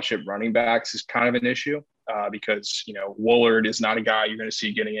 scholarship running backs is kind of an issue because, Woolard is not a guy you're going to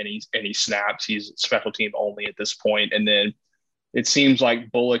see getting any snaps. He's special team only at this point. And then it seems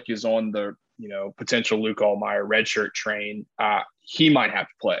like Bullock is on the, potential Luke Allmeyer redshirt train. He might have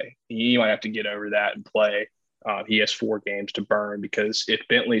to play. He might have to get over that and play. He has 4 games to burn, because if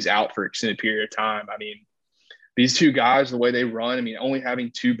Bentley's out for an extended period of time, I mean, these 2 guys, the way they run, I mean, only having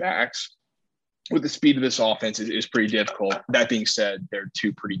 2 backs with the speed of this offense is pretty difficult. That being said, they're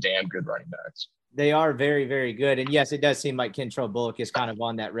 2 pretty damn good running backs. They are very, very good. And yes, it does seem like Kentrell Bullock is kind of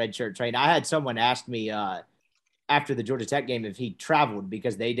on that redshirt train. I had someone ask me after the Georgia Tech game if he traveled,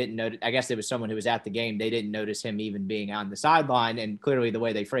 because they didn't notice. I guess there was someone who was at the game. They didn't notice him even being on the sideline. And clearly the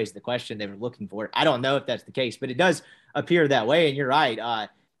way they phrased the question, they were looking for it. I don't know if that's the case, but it does appear that way. And you're right.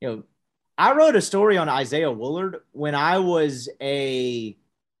 I wrote a story on Isaiah Woolard when I was I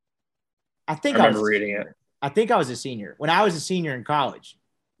remember reading it. I think I was a senior. When I was a senior in college.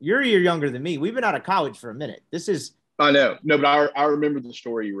 You're a year younger than me. We've been out of college for a minute. This is I know. No, but I remember the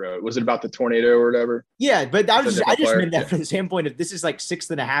story you wrote. Was it about the tornado or whatever? Yeah, but I just meant that from the standpoint of this is like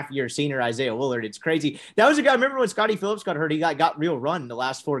 6.5-year senior Isaiah Willard. It's crazy. That was a guy. I remember when Scottie Phillips got hurt, he got real run the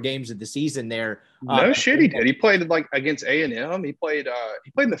last 4 games of the season there. No shit, he did. He played like against A&M. He played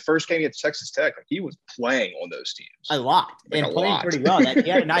in the first game against Texas Tech. Like he was playing on those teams a lot and playing pretty well. He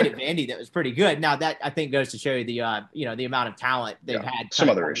had a night at Vandy that was pretty good. Now that I think goes to show you the amount of talent they've had. Some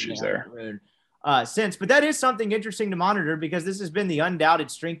other issues there. Since, but that is something interesting to monitor because this has been the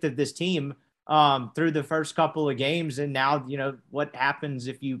undoubted strength of this team through the first couple of games. And now, what happens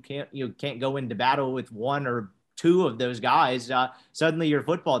if you can't go into battle with 1 or 2 of those guys, suddenly your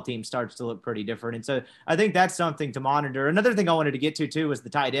football team starts to look pretty different. And so I think that's something to monitor. Another thing I wanted to get to too was the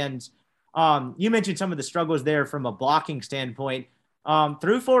tight ends. You mentioned some of the struggles there from a blocking standpoint.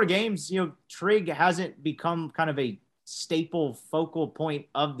 Through 4 games, Trigg hasn't become kind of a staple focal point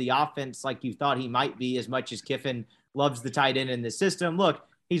of the offense like you thought he might be, as much as Kiffin loves the tight end in the system. Look,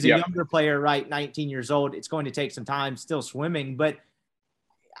 he's a younger player, right? 19 years old. It's going to take some time, still swimming, but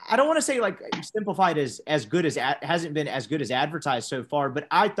I don't want to say like simplified as good as hasn't been as good as advertised so far, but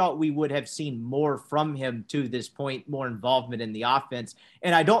I thought we would have seen more from him to this point, more involvement in the offense.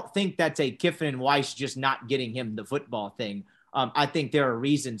 And I don't think that's a Kiffin and Weiss just not getting him the football thing. I think there are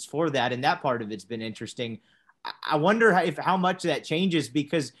reasons for that. And that part of it's been interesting. I wonder how much that changes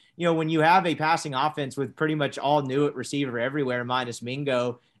because, when you have a passing offense with pretty much all new at receiver everywhere, minus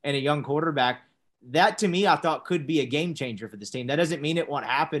Mingo and a young quarterback, that to me, I thought could be a game changer for this team. That doesn't mean it won't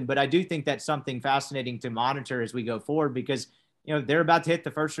happen, but I do think that's something fascinating to monitor as we go forward because, they're about to hit the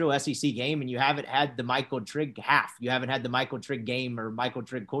first real SEC game and you haven't had the Michael Trigg half. You haven't had the Michael Trigg game or Michael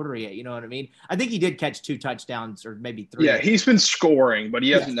Trigg quarter yet. You know what I mean? I think he did catch 2 touchdowns or maybe 3. Yeah, he's been scoring, but he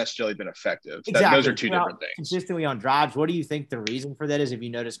hasn't necessarily been effective. Exactly. Those are 2 different things. Consistently on drives. What do you think the reason for that is if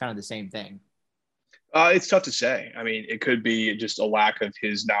you notice kind of the same thing? It's tough to say. I mean, it could be just a lack of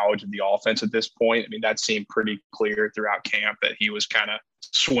his knowledge of the offense at this point. I mean, that seemed pretty clear throughout camp that he was kind of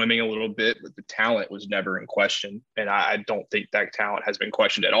swimming a little bit, but the talent was never in question. And I don't think that talent has been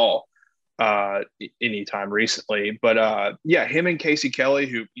questioned at all anytime recently. But him and Casey Kelly,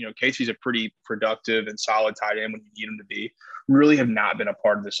 who, Casey's a pretty productive and solid tight end when you need him to be, really have not been a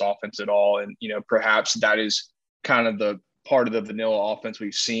part of this offense at all. And, perhaps that is kind of the part of the vanilla offense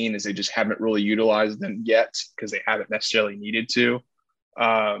we've seen is they just haven't really utilized them yet because they haven't necessarily needed to.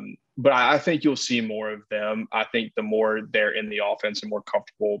 But I think you'll see more of them. I think the more they're in the offense and more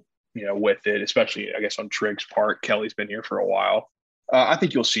comfortable, with it, especially, I guess, on Trigg's part. Kelly's been here for a while. I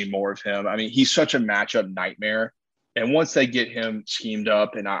think you'll see more of him. I mean, he's such a matchup nightmare. And once they get him schemed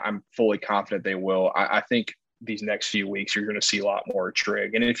up, and I'm fully confident they will, I think these next few weeks you're going to see a lot more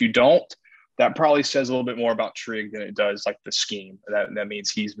Trigg. And if you don't, that probably says a little bit more about Trigg than it does like the scheme. That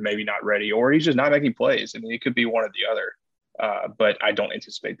means he's maybe not ready or he's just not making plays. I mean, it could be one or the other. But I don't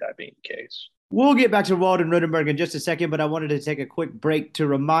anticipate that being the case. We'll get back to Walden Rodenberg in just a second, but I wanted to take a quick break to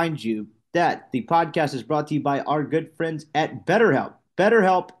remind you that the podcast is brought to you by our good friends at BetterHelp.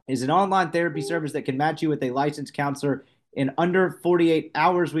 BetterHelp is an online therapy service that can match you with a licensed counselor in under 48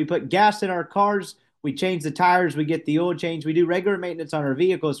 hours. We put gas in our cars, we change the tires, we get the oil change, we do regular maintenance on our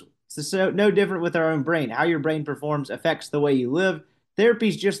vehicles. It's no different with our own brain. How your brain performs affects the way you live. Therapy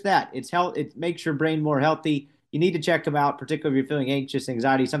is just that. It makes your brain more healthy. You need to check them out, particularly if you're feeling anxious,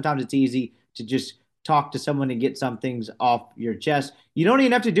 anxiety. Sometimes it's easy to just talk to someone and get some things off your chest. You don't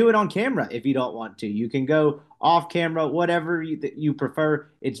even have to do it on camera if you don't want to. You can go off camera, whatever you prefer.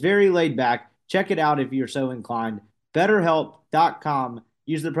 It's very laid back. Check it out if you're so inclined. BetterHelp.com.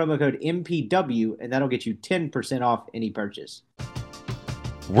 Use the promo code MPW, and that'll get you 10% off any purchase.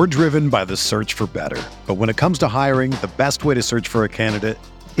 We're driven by the search for better. But when it comes to hiring, the best way to search for a candidate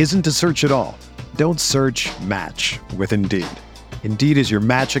isn't to search at all. Don't search, match with Indeed. Indeed is your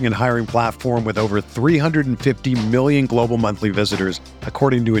matching and hiring platform with over 350 million global monthly visitors,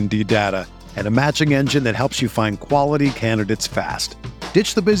 according to Indeed data, and a matching engine that helps you find quality candidates fast.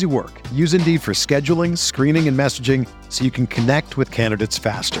 Ditch the busy work. Use Indeed for scheduling, screening, and messaging so you can connect with candidates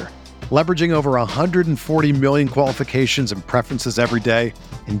faster. Leveraging over 140 million qualifications and preferences every day,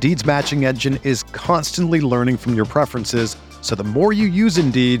 Indeed's matching engine is constantly learning from your preferences, so the more you use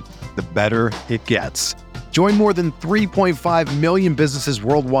Indeed, the better it gets. Join more than 3.5 million businesses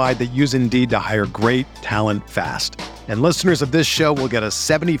worldwide that use Indeed to hire great talent fast. And listeners of this show will get a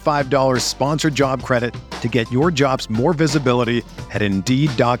 $75 sponsored job credit to get your jobs more visibility at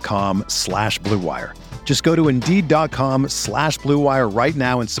Indeed.com/Blue Wire. Just go to Indeed.com/Blue Wire right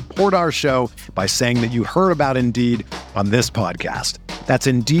now and support our show by saying that you heard about Indeed on this podcast. That's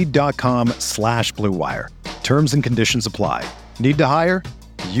Indeed.com/Blue Wire. Terms and conditions apply. Need to hire?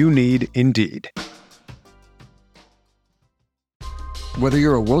 You need Indeed. Whether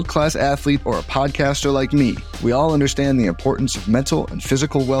you're a world-class athlete or a podcaster like me, we all understand the importance of mental and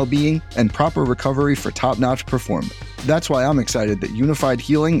physical well-being and proper recovery for top-notch performance. That's why I'm excited that Unified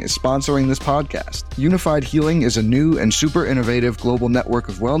Healing is sponsoring this podcast. Unified Healing is a new and super innovative global network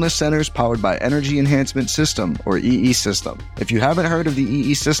of wellness centers powered by Energy Enhancement System, or EE System. If you haven't heard of the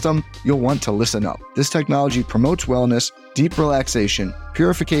EE System, you'll want to listen up. This technology promotes wellness, deep relaxation,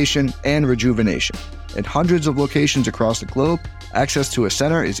 purification, and rejuvenation. In hundreds of locations across the globe, access to a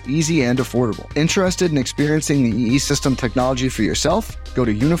center is easy and affordable. Interested in experiencing the EE System technology for yourself? Go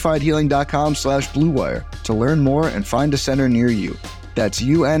to unifiedhealing.com/bluewire to learn more and find a center near you. That's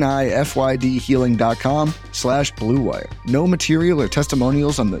unifydhealing.com/bluewire. No material or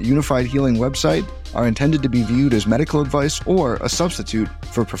testimonials on the Unified Healing website are intended to be viewed as medical advice or a substitute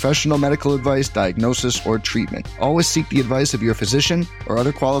for professional medical advice, diagnosis, or treatment. Always seek the advice of your physician or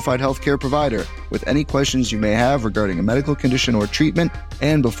other qualified healthcare provider with any questions you may have regarding a medical condition or treatment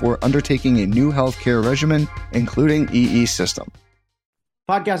and before undertaking a new healthcare regimen, including EE System.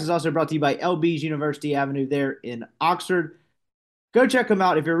 Podcast is also brought to you by LB's University Avenue there in Oxford. Go check them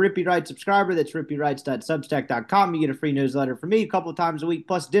out. If you're a Rippy Wright subscriber, that's rippywrights.substack.com. You get a free newsletter from me a couple of times a week,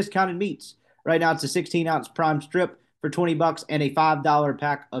 plus discounted meats. Right now, it's a 16-ounce prime strip for $20 and a $5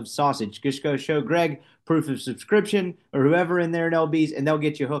 pack of sausage. Just go show Greg proof of subscription or whoever in there at LB's, and they'll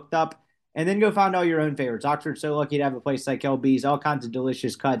get you hooked up. And then go find all your own favorites. Oxford's so lucky to have a place like LB's. All kinds of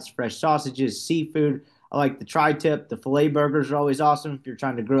delicious cuts, fresh sausages, seafood. I like the tri-tip. The filet burgers are always awesome if you're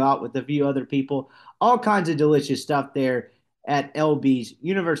trying to grill out with a few other people. All kinds of delicious stuff there at LB's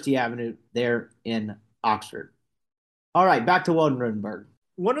University Avenue there in Oxford. All right, back to Weldon Rodenberg.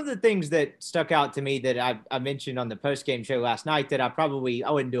 One of the things that stuck out to me that I mentioned on the postgame show last night that I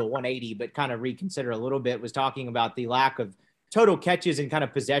wouldn't do a 180, but kind of reconsider a little bit was talking about the lack of total catches and kind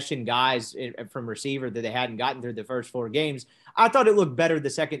of possession guys from receiver that they hadn't gotten through the first 4 games. I thought it looked better the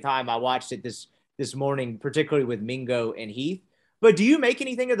second time I watched it this morning, particularly with Mingo and Heath. But do you make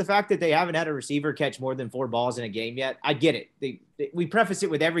anything of the fact that they haven't had a receiver catch more than 4 balls in a game yet? I get it. We preface it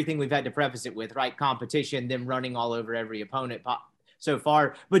with everything we've had to preface it with, right? Competition, them running all over every opponent so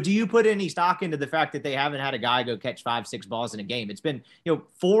far. But do you put any stock into the fact that they haven't had a guy go catch 5-6 balls in a game? It's been,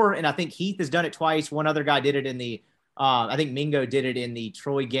 4, and I think Heath has done it twice. One other guy did it in the I think Mingo did it in the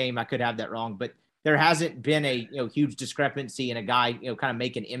Troy game. I could have that wrong, but there hasn't been a huge discrepancy in a guy kind of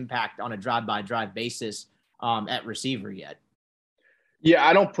make an impact on a drive-by-drive basis at receiver yet. Yeah,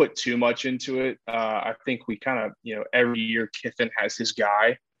 I don't put too much into it. I think we kind of, every year Kiffin has his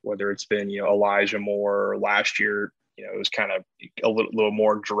guy, whether it's been, Elijah Moore or last year, it was kind of a little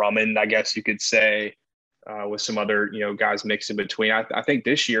more Drummond, I guess you could say, with some other, guys mixed in between. I think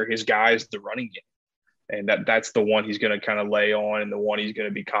this year his guy is the running game. And that's the one he's going to kind of lay on and the one he's going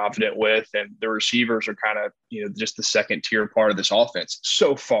to be confident with. And the receivers are kind of, just the second tier part of this offense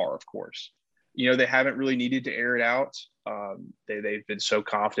so far, of course. They haven't really needed to air it out. They've been so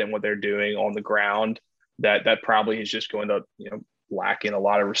confident in what they're doing on the ground that probably is just going to, lack in a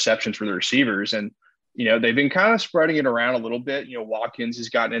lot of receptions for the receivers. And, they've been kind of spreading it around a little bit. Watkins has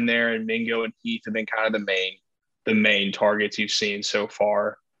gotten in there and Mingo and Heath have been kind of the main targets you've seen so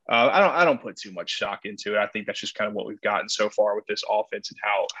far. I don't put too much stock into it. I think that's just kind of what we've gotten so far with this offense and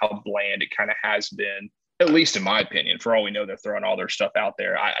how bland it kind of has been, at least in my opinion. For all we know, they're throwing all their stuff out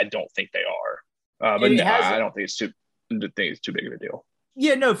there. I don't think they are. But no, I don't think it's too big of a deal.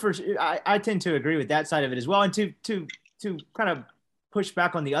 Yeah, no, for sure. I tend to agree with that side of it as well. And to kind of push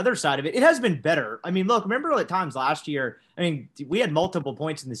back on the other side of it, it has been better. I mean, look, remember at times last year, we had multiple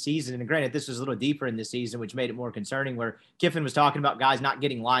points in the season, and granted, this was a little deeper in the season, which made it more concerning, where Kiffin was talking about guys not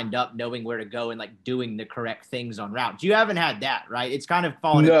getting lined up, knowing where to go, and like doing the correct things on routes. You haven't had that, right? It's kind of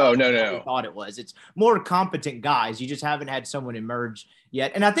fallen. No. We thought it was. It's more competent guys. You just haven't had someone emerge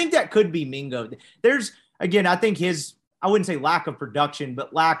yet, and I think that could be Mingo. I think I wouldn't say lack of production,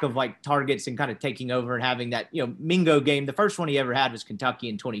 but lack of like targets and kind of taking over and having that, Mingo game. The first one he ever had was Kentucky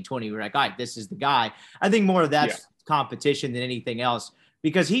in 2020. We're like, all right, this is the guy. I think more of that's competition than anything else,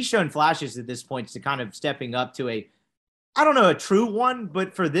 because he's shown flashes at this point to kind of stepping up to a true one,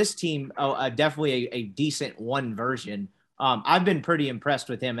 but for this team, definitely a decent one version. I've been pretty impressed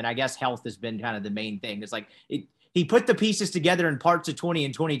with him, and I guess health has been kind of the main thing. It's like he put the pieces together in parts of 20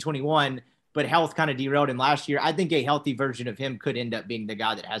 and 2021, but health kind of derailed him last year. I think a healthy version of him could end up being the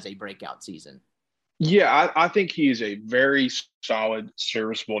guy that has a breakout season. Yeah, I think he's a very solid,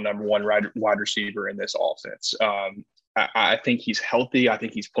 serviceable number one wide receiver in this offense. I think he's healthy. I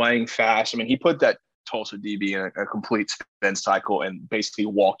think he's playing fast. He put that Tulsa DB in a complete spin cycle and basically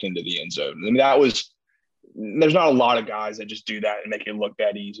walked into the end zone. That was there's not a lot of guys that just do that and make it look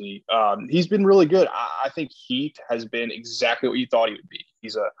that easy. He's been really good. I think Heath has been exactly what you thought he would be.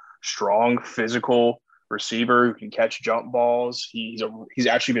 He's a strong, physical receiver who can catch jump balls. He's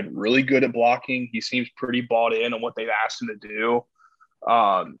actually been really good at blocking. He seems pretty bought in on what they've asked him to do.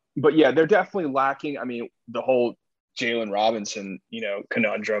 But yeah, they're definitely lacking. I mean, the whole Jalen Robinson,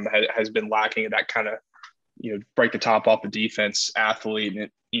 conundrum has been lacking that kind of, break the top off the defense athlete. And,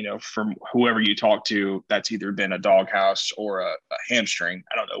 from whoever you talk to, that's either been a doghouse or a hamstring.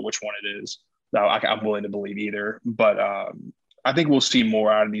 I don't know which one it is. No, I'm willing to believe either. But I think we'll see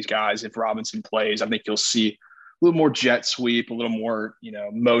more out of these guys if Robinson plays. I think you'll see a little more jet sweep, a little more,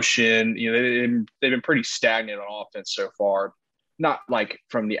 motion. They've been pretty stagnant on offense so far. Not like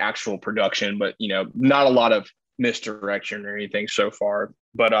from the actual production, but, not a lot of misdirection or anything so far.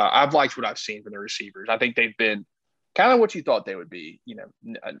 But I've liked what I've seen from the receivers. I think they've been kind of what you thought they would be,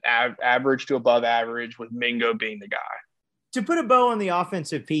 an average to above average, with Mingo being the guy. To put a bow on the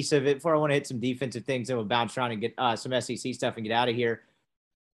offensive piece of it, before I want to hit some defensive things, and we'll bounce around and get some SEC stuff and get out of here.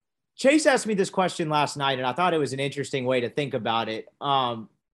 Chase asked me this question last night, and I thought it was an interesting way to think about it.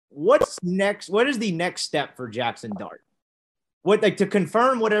 What's next? What is the next step for Jackson Dart? To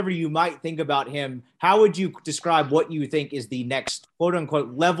confirm whatever you might think about him, how would you describe what you think is the next, quote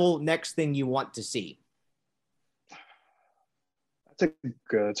unquote, next thing you want to see?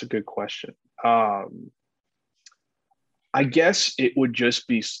 That's a good question. I guess it would just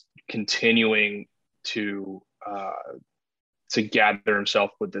be continuing to gather himself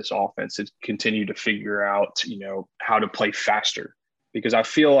with this offense, to continue to figure out, how to play faster, because I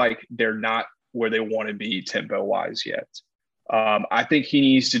feel like they're not where they want to be tempo wise yet. I think he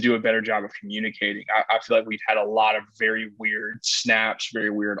needs to do a better job of communicating. I feel like we've had a lot of very weird snaps,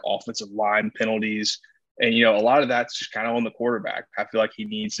 very weird offensive line penalties. And, a lot of that's just kind of on the quarterback. I feel like he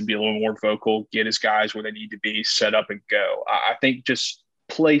needs to be a little more vocal, get his guys where they need to be, set up and go. I think just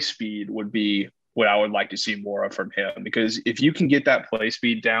play speed would be what I would like to see more of from him, because if you can get that play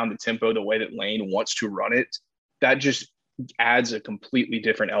speed down, the tempo, the way that Lane wants to run it, that just adds a completely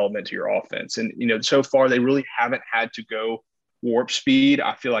different element to your offense. And, so far they really haven't had to go warp speed.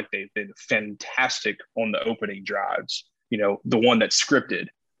 I feel like they've been fantastic on the opening drives, the one that's scripted.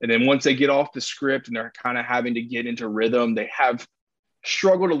 And then once they get off the script and they're kind of having to get into rhythm, they have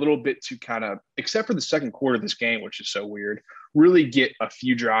struggled a little bit to kind of, except for the second quarter of this game, which is so weird, really get a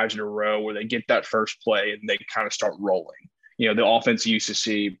few drives in a row where they get that first play and they kind of start rolling. The offense you used to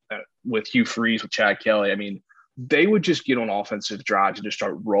see with Hugh Freeze, with Chad Kelly, I mean, they would just get on offensive drives and just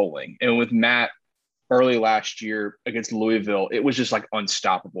start rolling. And with Matt early last year against Louisville, it was just like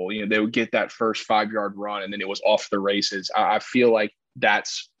unstoppable. They would get that first 5-yard run and then it was off the races. I feel like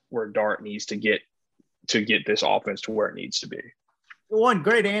that's where Dart needs to get this offense to where it needs to be. One,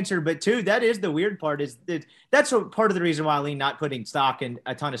 great answer, but two, that is the weird part, is that that's part of the reason why I lean not putting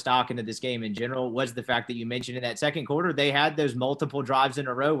a ton of stock into this game in general, was the fact that you mentioned in that second quarter, they had those multiple drives in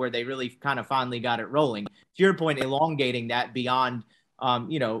a row where they really kind of finally got it rolling. To your point, elongating that beyond,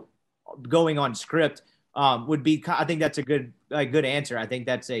 going on script would be, I think that's a good answer. I think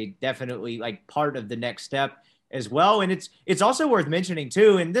that's definitely part of the next step as well. And it's also worth mentioning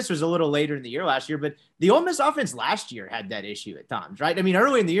too, and this was a little later in the year last year, but the Ole Miss offense last year had that issue at times, right? I mean,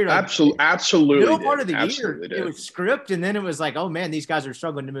 early in the year, absolutely, middle part of the year, it was script, and then it was like, oh man, these guys are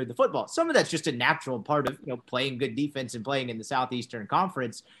struggling to move the football. Some of that's just a natural part of playing good defense and playing in the Southeastern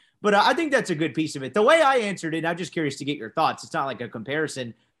Conference. But I think that's a good piece of it. The way I answered it, I'm just curious to get your thoughts. It's not like a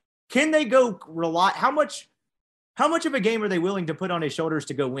comparison. Can they go rely? How much of a game are they willing to put on his shoulders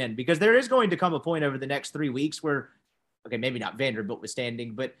to go win? Because there is going to come a point over the next 3 weeks where, okay, maybe not Vanderbilt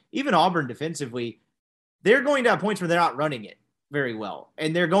withstanding, but even Auburn defensively, they're going to have points where they're not running it very well.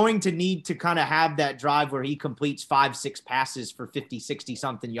 And they're going to need to kind of have that drive where he completes 5-6 passes for 50, 60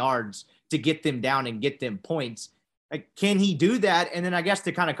 something yards to get them down and get them points. Can he do that? And then I guess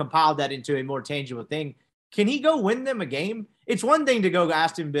to kind of compile that into a more tangible thing, can he go win them a game? It's one thing to go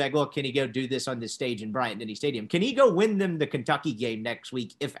ask him and be like, look, can he go do this on this stage in Bryant-Denny Stadium? Can he go win them the Kentucky game next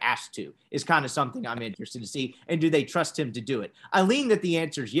week if asked to? Is kind of something I'm interested to see. And do they trust him to do it? I lean that the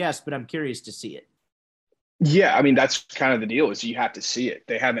answer is yes, but I'm curious to see it. Yeah, I mean, that's kind of the deal, is you have to see it.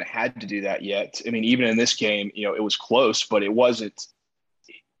 They haven't had to do that yet. I mean, even in this game, it was close, but it wasn't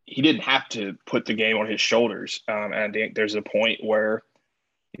 – he didn't have to put the game on his shoulders. And I think there's a point where –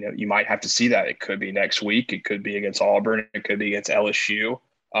 you might have to see that. It could be next week. It could be against Auburn. It could be against LSU.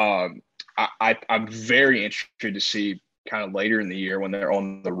 I'm very interested to see kind of later in the year when they're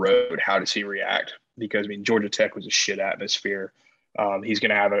on the road, how does he react? Because, I mean, Georgia Tech was a shit atmosphere. He's going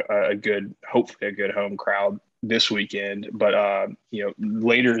to have hopefully a good home crowd this weekend. But,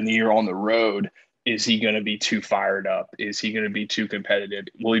 later in the year on the road, is he going to be too fired up? Is he going to be too competitive?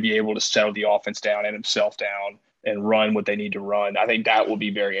 Will he be able to settle the offense down and himself down and run what they need to run? I think that will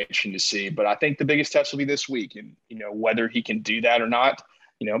be very interesting to see. But I think the biggest test will be this week. And, whether he can do that or not,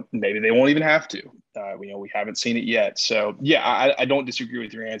 maybe they won't even have to. We haven't seen it yet. So, yeah, I don't disagree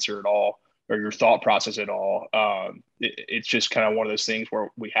with your answer at all or your thought process at all. It's just kind of one of those things where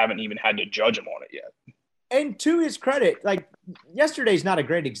we haven't even had to judge him on it yet. And to his credit, like yesterday's not a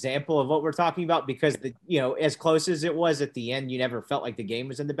great example of what we're talking about because as close as it was at the end, you never felt like the game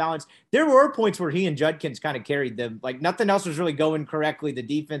was in the balance. There were points where he and Judkins kind of carried them. Like nothing else was really going correctly. The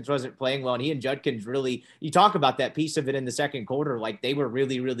defense wasn't playing well. And he and Judkins really, you talk about that piece of it in the second quarter, like they were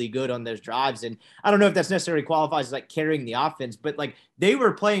really, really good on those drives. And I don't know if that's necessarily qualifies as like carrying the offense, but like they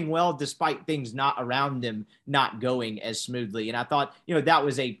were playing well despite things not around them not going as smoothly. And I thought, that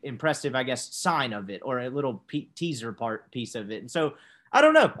was a impressive, I guess, sign of it or a little teaser piece of it. And so I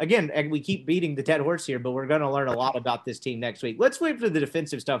don't know. Again, we keep beating the dead horse here, but we're going to learn a lot about this team next week. Let's wait for the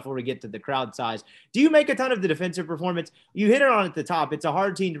defensive stuff before we get to the crowd size. Do you make a ton of the defensive performance? You hit it on at the top. It's a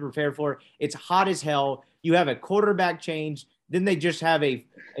hard team to prepare for. It's hot as hell. You have a quarterback change. Then they just have a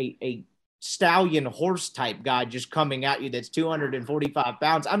stallion horse type guy just coming at you that's 245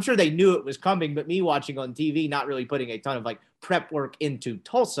 pounds. I'm sure they knew it was coming, but me watching on TV, not really putting a ton of like prep work into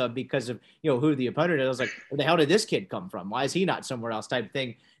Tulsa because of, who the opponent is. I was like, where the hell did this kid come from? Why is he not somewhere else type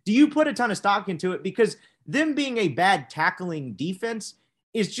thing? Do you put a ton of stock into it? Because them being a bad tackling defense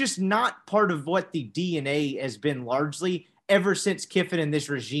is just not part of what the DNA has been largely ever since Kiffin and this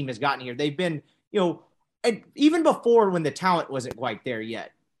regime has gotten here. They've been, and even before when the talent wasn't quite there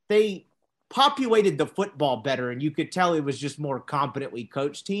yet, they populated the football better, and you could tell it was just more competently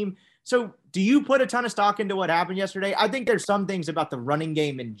coached team. So do you put a ton of stock into what happened yesterday? I think there's some things about the running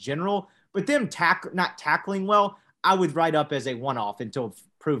game in general, but them not tackling well, I would write up as a one-off until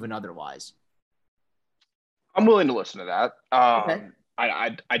proven otherwise. I'm willing to listen to that. Okay.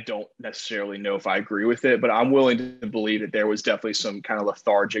 I don't necessarily know if I agree with it, but I'm willing to believe that there was definitely some kind of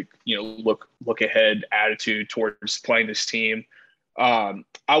lethargic, look ahead attitude towards playing this team.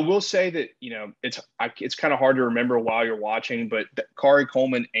 I will say that, it's kind of hard to remember while you're watching, but Kari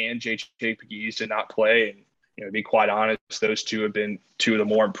Coleman and J.J. Pegues did not play. And, to be quite honest, those two have been two of the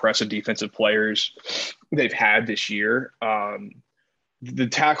more impressive defensive players they've had this year. The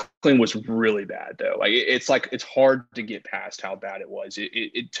tackling was really bad, though. It's hard to get past how bad it was.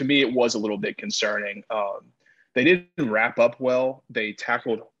 It to me, it was a little bit concerning. They didn't wrap up well. They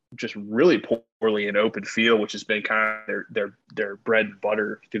tackled just really poorly in open field, which has been kind of their bread and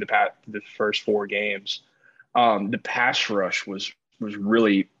butter through the first 4 games. The pass rush was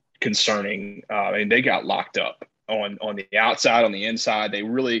really concerning. They got locked up on the outside, on the inside. They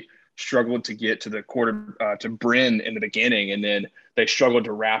really struggled to get to the to Bryn in the beginning, and then they struggled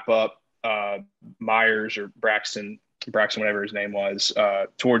to wrap up Myers or Braxton, whatever his name was,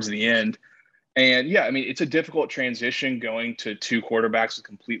 towards the end. And yeah, it's a difficult transition going to 2 quarterbacks with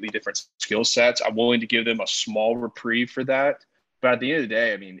completely different skill sets. I'm willing to give them a small reprieve for that. But at the end of the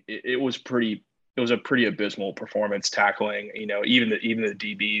day, it was a pretty abysmal performance tackling. Even the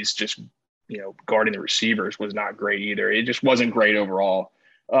DBs just, guarding the receivers was not great either. It just wasn't great overall.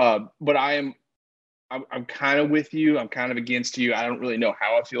 But I'm kind of with you. I'm kind of against you. I don't really know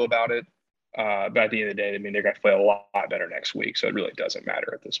how I feel about it. But at the end of the day, they're going to play a lot better next week. So it really doesn't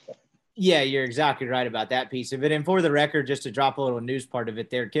matter at this point. Yeah, you're exactly right about that piece of it. And for the record, just to drop a little news part of it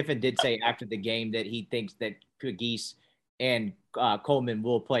there, Kiffin did say after the game that he thinks that Pegues and Coleman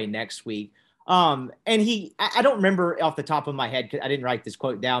will play next week. And I don't remember off the top of my head, because I didn't write this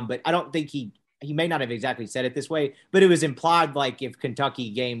quote down, but I don't think he may not have exactly said it this way, but it was implied like if Kentucky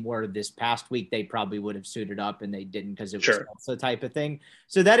game were this past week, they probably would have suited up and they didn't because it was the type of thing.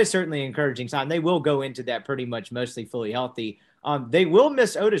 So that is certainly an encouraging sign. They will go into that pretty much mostly fully healthy. They will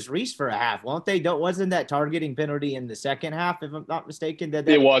miss Otis Reese for a half, won't they? Wasn't that targeting penalty in the second half, if I'm not mistaken?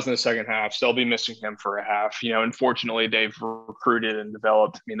 It was in the second half. So they'll be missing him for a half. Unfortunately, they've recruited and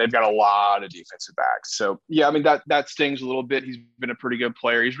developed. They've got a lot of defensive backs. So, yeah, that stings a little bit. He's been a pretty good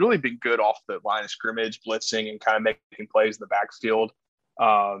player. He's really been good off the line of scrimmage, blitzing, and kind of making plays in the backfield.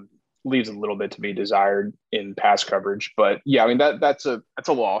 Leaves a little bit to be desired in pass coverage. But, yeah, that's a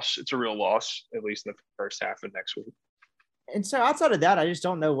loss. It's a real loss, at least in the first half of next week. And so outside of that, I just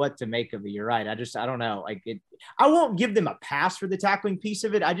don't know what to make of it. You're right. I don't know. I won't give them a pass for the tackling piece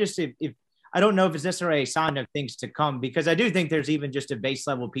of it. If I don't know if it's necessarily a sign of things to come, because I do think there's even just a base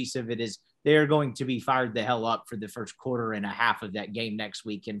level piece of it is they're going to be fired the hell up for the first quarter and a half of that game next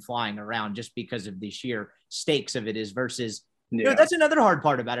week and flying around just because of the sheer stakes of it is versus, that's another hard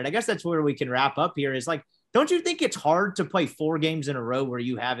part about it. I guess that's where we can wrap up here is don't you think it's hard to play 4 games in a row where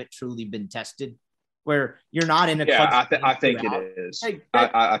you haven't truly been tested? where you're not in a Yeah, clutch I think throughout. it is. Like,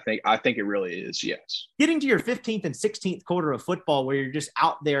 I think it really is. Yes. Getting to your 15th and 16th quarter of football where you're just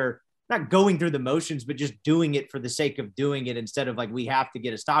out there, not going through the motions, but just doing it for the sake of doing it instead of like, we have to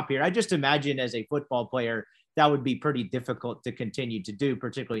get a stop here. I just imagine as a football player, that would be pretty difficult to continue to do,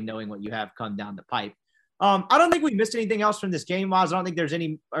 particularly knowing what you have come down the pipe. I don't think we missed anything else from this game, Waz. I don't think there's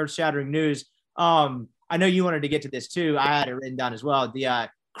any earth-shattering news. I know you wanted to get to this too. I had it written down as well. The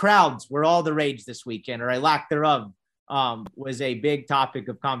crowds were all the rage this weekend, or a lack thereof, was a big topic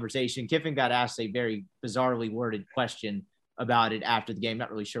of conversation. Kiffin got asked a very bizarrely worded question about it after the game.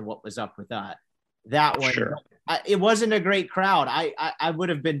 Not really sure what was up with that one. Sure. It wasn't a great crowd. I would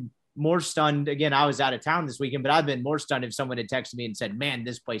have been more stunned. Again, I was out of town this weekend, but I've been more stunned if someone had texted me and said, man,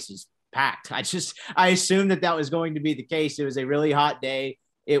 this place is packed. I assumed that was going to be the case. It was a really hot day.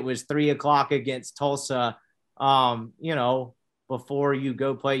 It was 3:00 against Tulsa. Before you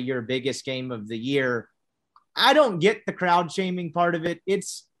go play your biggest game of the year. I don't get the crowd shaming part of it.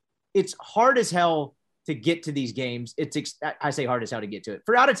 It's hard as hell to get to these games. I say hard as hell to get to it.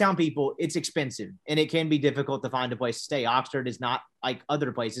 For out-of-town people, it's expensive, and it can be difficult to find a place to stay. Oxford is not like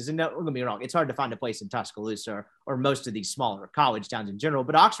other places. And don't get me wrong, it's hard to find a place in Tuscaloosa or most of these smaller college towns in general.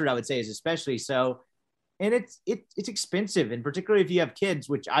 But Oxford, I would say, is especially so. And it's expensive, and particularly if you have kids,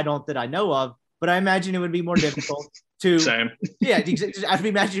 which I don't that I know of, but I imagine it would be more difficult to – Same. Yeah, I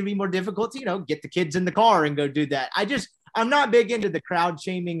imagine it would be more difficult to, get the kids in the car and go do that. I'm not big into the crowd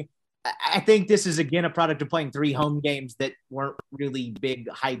shaming. I think this is, again, a product of playing 3 home games that weren't really big,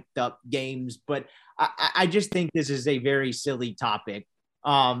 hyped up games. But I just think this is a very silly topic.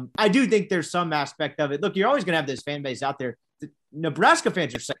 I do think there's some aspect of it. Look, you're always going to have this fan base out there. The Nebraska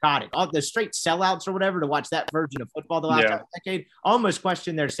fans are psychotic. All the straight sellouts or whatever to watch that version of football the last decade, almost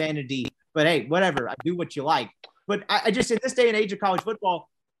question their sanity. But, hey, whatever. I do what you like. But I just, in this day and age of college football,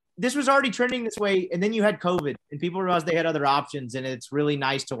 this was already trending this way, and then you had COVID, and people realized they had other options, and it's really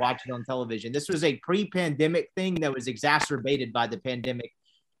nice to watch it on television. This was a pre-pandemic thing that was exacerbated by the pandemic,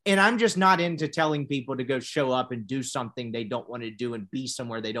 and I'm just not into telling people to go show up and do something they don't want to do and be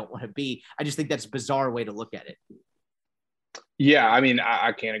somewhere they don't want to be. I just think that's a bizarre way to look at it. Yeah, I mean,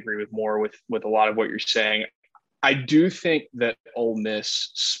 I can't agree with more with a lot of what you're saying. I do think that Ole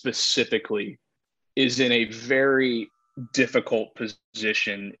Miss specifically is in a very difficult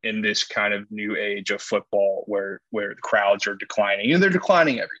position in this kind of new age of football where the crowds are declining, and they're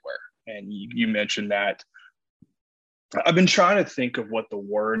declining everywhere. And you mentioned that. I've been trying to think of what the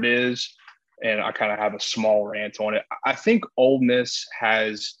word is, and I kind of have a small rant on it. I think Ole Miss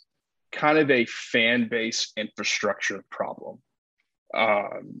has kind of a fan base infrastructure problem.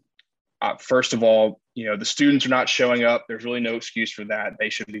 First of all, the students are not showing up. There's really no excuse for that. They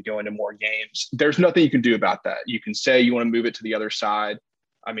should be going to more games. There's nothing you can do about that. You can say you want to move it to the other side.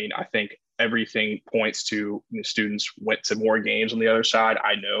 I mean, I think everything points to the students went to more games on the other side.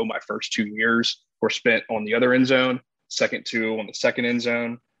 I know my first 2 years were spent on the other end zone, second 2 on the second end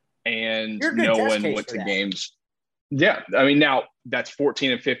zone, and no one went to games. Yeah. I mean, now that's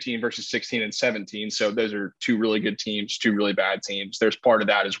 14 and 15 versus 16 and 17. So those are 2 really good teams, 2 really bad teams. There's part of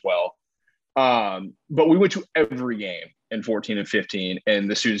that as well. But we went to every game in 14 and 15, and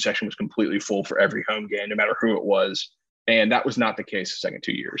the student section was completely full for every home game, no matter who it was. And that was not the case the second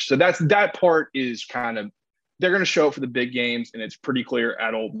 2 years. So that part is kind of, they're going to show up for the big games, and it's pretty clear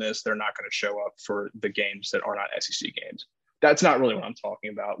at Ole Miss they're not going to show up for the games that are not SEC games. That's not really what I'm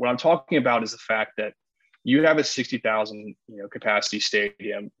talking about. What I'm talking about is the fact that you have a 60,000 capacity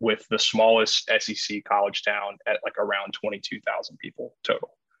stadium with the smallest SEC college town at like around 22,000 people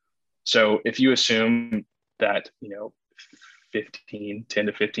total. So if you assume that 10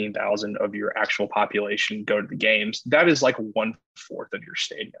 to 15,000 of your actual population go to the games, that is like 1/4 of your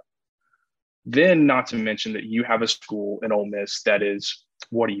stadium. Then, not to mention that you have a school in Ole Miss that is,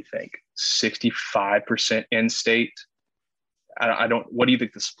 what do you think, 65% in-state? I don't. What do you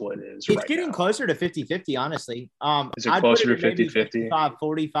think the split is? It's getting closer to 50-50, honestly. Is it closer to 50-50?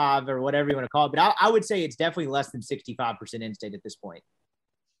 55-45 or whatever you want to call it. But I would say it's definitely less than 65% in-state at this point.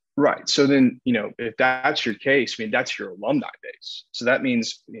 Right. So then, if that's your case, I mean, that's your alumni base. So that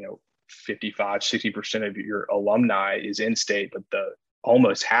means, 55-60% of your alumni is in-state, but the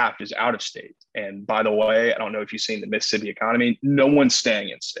almost half is out of state. And by the way, I don't know if you've seen the Mississippi economy. No one's staying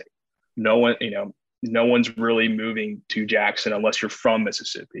in state. No one, no one's really moving to Jackson unless you're from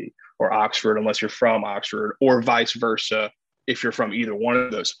Mississippi, or Oxford unless you're from Oxford, or vice versa if you're from either one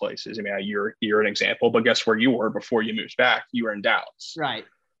of those places. I mean, you're an example, but guess where you were before you moved back? You were in Dallas. Right.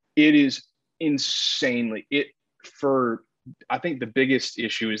 It is insanely I think the biggest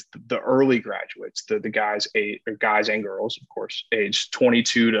issue is the early graduates, the guys and girls, of course, aged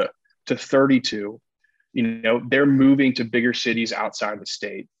 22 to 32. They're moving to bigger cities outside the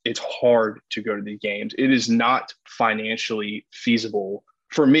state. It's hard to go to the games. It is not financially feasible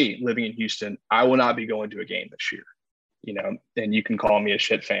for me living in Houston. I will not be going to a game this year. And you can call me a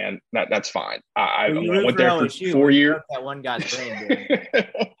shit fan. That's fine. I went there for 4 years. That one guy's brain.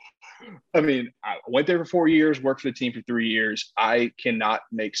 I went there for 4 years, worked for the team for 3 years. I cannot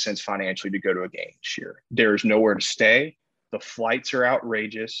make sense financially to go to a game this year. There's nowhere to stay. The flights are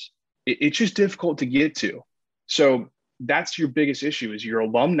outrageous. It's just difficult to get to. So that's your biggest issue is your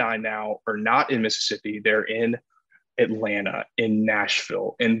alumni now are not in Mississippi. They're in Atlanta, in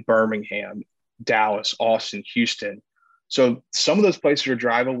Nashville, in Birmingham, Dallas, Austin, Houston. So some of those places are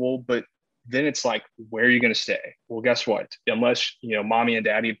drivable, but then it's like, where are you going to stay? Well, guess what? Unless, mommy and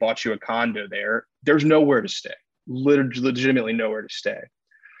daddy bought you a condo there's nowhere to stay, legitimately nowhere to stay.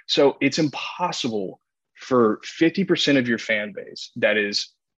 So it's impossible for 50% of your fan base, that is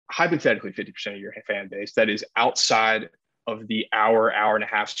hypothetically 50% of your fan base, that is outside of the hour and a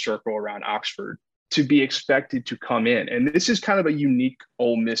half circle around Oxford, to be expected to come in. And this is kind of a unique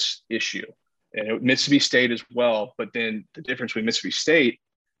Ole Miss issue. And Mississippi State as well. But then the difference with Mississippi State,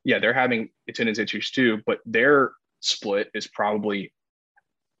 they're having attendance issues too, but their split is probably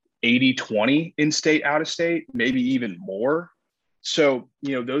 80-20 in-state, out-of-state, maybe even more. So,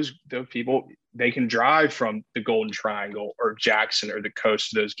 those people, they can drive from the Golden Triangle or Jackson or the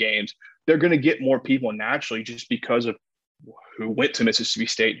coast to those games. They're going to get more people naturally just because of who went to Mississippi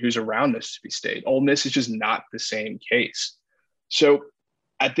State, who's around Mississippi State. Ole Miss is just not the same case. So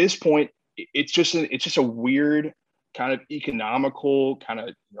at this point, it's just a weird kind of economical kind of,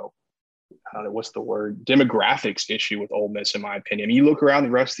 I don't know what's the word, demographics issue with Ole Miss, in my opinion. You look around the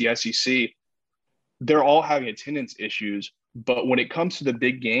rest of the SEC, they're all having attendance issues, but when it comes to the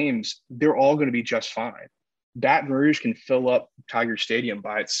big games, they're all going to be just fine. Baton Rouge can fill up Tiger Stadium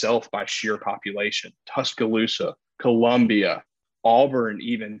by itself by sheer population. Tuscaloosa, Columbia, Auburn,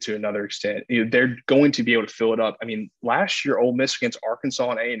 even to another extent, they're going to be able to fill it up. Last year, Ole Miss against Arkansas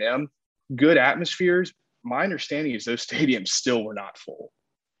and A&M, good atmospheres. My understanding is those stadiums still were not full.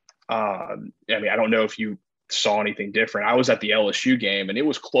 I don't know if you saw anything different. I was at the LSU game and it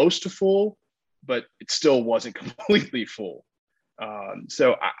was close to full, but it still wasn't completely full.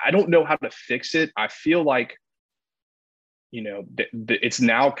 So I don't know how to fix it. I feel like, it's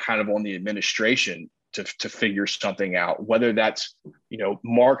now kind of on the administration to figure something out, whether that's,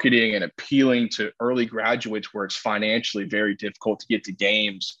 marketing and appealing to early graduates where it's financially very difficult to get to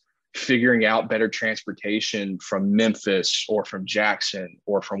games, figuring out better transportation from Memphis or from Jackson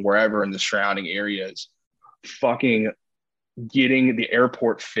or from wherever in the surrounding areas, fucking getting the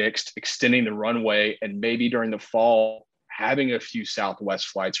airport fixed, extending the runway, and maybe during the fall, having a few Southwest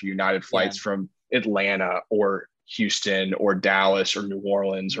flights or United flights from Atlanta or Houston or Dallas or New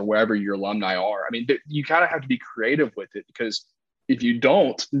Orleans or wherever your alumni are. You kind of have to be creative with it, because if you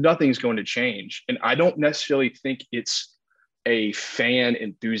don't, nothing's going to change. And I don't necessarily think it's a fan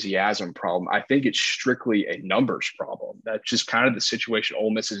enthusiasm problem. I think it's strictly a numbers problem. That's just kind of the situation Ole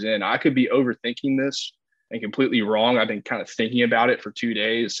Miss is in. I could be overthinking this and completely wrong. I've been kind of thinking about it for 2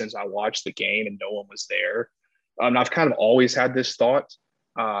 days since I watched the game and no one was there. I've kind of always had this thought.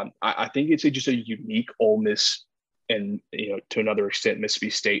 I think it's just a unique Ole Miss and, to another extent,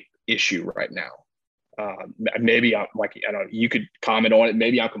 Mississippi State issue right now. Maybe I'm like, I don't know, you could comment on it.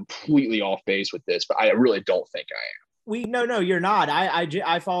 Maybe I'm completely off base with this, but I really don't think I am. No, you're not.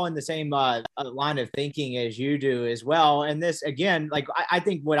 I fall in the same line of thinking as you do as well. And this, again, like I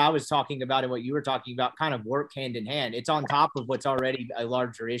think what I was talking about and what you were talking about kind of work hand in hand. It's on top of what's already a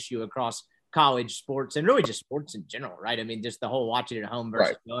larger issue across college sports and really just sports in general, right? Just the whole watching it at home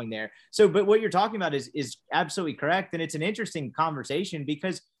versus going there. So, but what you're talking about is absolutely correct. And it's an interesting conversation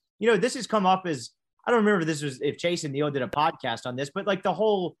because, this has come up as, I don't remember if Chase and Neil did a podcast on this, but like the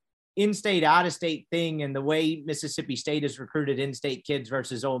whole in-state, out-of-state thing and the way Mississippi State has recruited in-state kids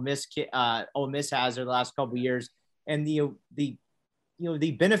versus Ole Miss has over the last couple of years, and the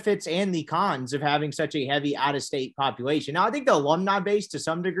benefits and the cons of having such a heavy out-of-state population. Now, I think the alumni base, to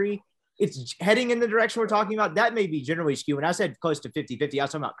some degree, it's heading in the direction we're talking about. That may be generally skewed. When I said close to 50-50, I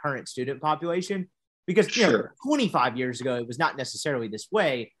was talking about current student population because 25 years ago, it was not necessarily this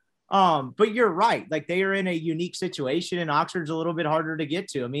way. But you're right. Like they are in a unique situation, and Oxford's a little bit harder to get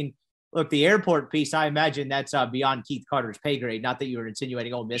to. Look, the airport piece, I imagine that's beyond Keith Carter's pay grade. Not that you were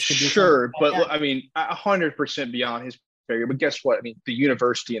insinuating Ole Miss can do sure, but like 100% beyond his pay grade. But guess what? The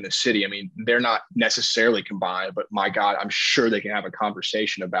university and the city, they're not necessarily combined, but my God, I'm sure they can have a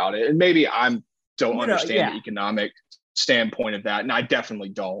conversation about it. And maybe don't understand the economic standpoint of that, and I definitely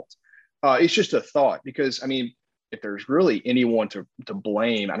don't. It's just a thought because, if there's really anyone to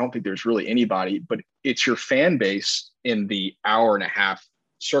blame, I don't think there's really anybody, but it's your fan base in the hour and a half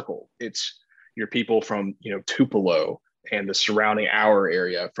circle. It's your people from, Tupelo and the surrounding hour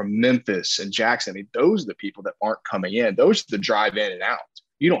area, from Memphis and Jackson. I mean, those are the people that aren't coming in. Those are the drive in and out.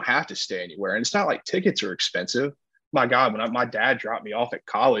 You don't have to stay anywhere. And it's not like tickets are expensive. My God, when my dad dropped me off at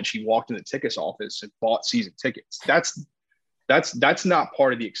college, he walked in the tickets office and bought season tickets. That's not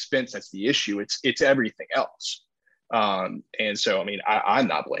part of the expense. That's the issue. It's everything else. And so, I mean, I'm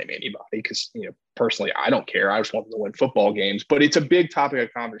not blaming anybody because, personally, I don't care. I just want them to win football games, but it's a big topic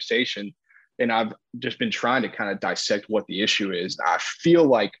of conversation. And I've just been trying to kind of dissect what the issue is. I feel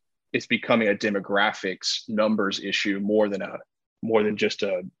like it's becoming a demographics numbers issue more than just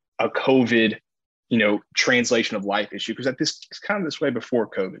a COVID, translation of life issue. Because it's kind of this way before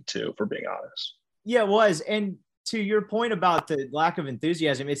COVID too, if we're being honest. Yeah, it was. And to your point about the lack of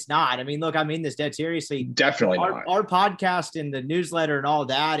enthusiasm, it's not. I mean, look, I mean this dead seriously. Definitely not. Our podcast and the newsletter and all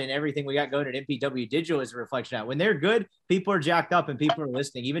that and everything we got going at MPW Digital is a reflection of that. When they're good, people are jacked up and people are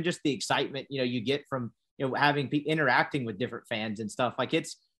listening. Even just the excitement, you get from, having interacting with different fans and stuff. Like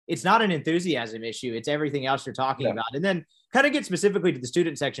it's not an enthusiasm issue. It's everything else you're talking about. And then kind of get specifically to the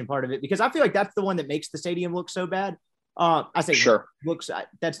student section part of it, because I feel like that's the one that makes the stadium look so bad. I say sure.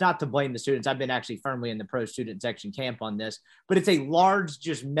 That's not to blame the students. I've been actually firmly in the pro student section camp on this, but it's a large,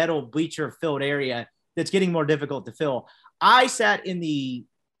 just metal bleacher filled area that's getting more difficult to fill. I sat in the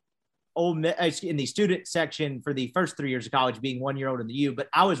student section for the first 3 years of college, being 1 year older than you, but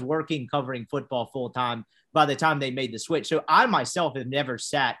I was working covering football full time by the time they made the switch. So I myself have never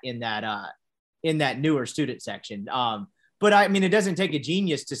sat in that newer student section. But I mean, it doesn't take a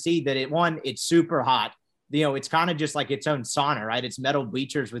genius to see that it's super hot. It's kind of just like its own sauna, right? It's metal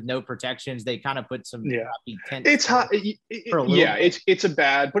bleachers with no protections. They kind of put some tents. It's hot. It's a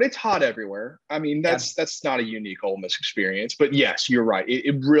bad, but it's hot everywhere. I mean, that's not a unique Ole Miss experience. But yes, you're right.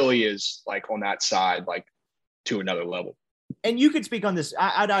 It really is like on that side, like to another level. And you could speak on this.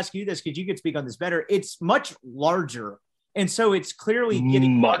 I'd ask you this because you could speak on this better. It's much larger. And so it's clearly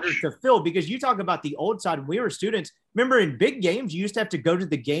getting harder to fill, because you talk about the old side. When we were students, remember in big games, you used to have to go to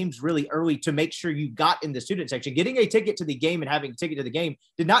the games really early to make sure you got in the student section. Getting a ticket to the game and having a ticket to the game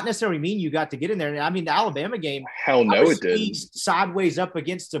did not necessarily mean you got to get in there. And I mean, the Alabama game, hell no, it did. Sideways up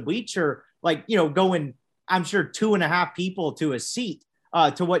against a bleacher, like, going, I'm sure 2.5 people to a seat,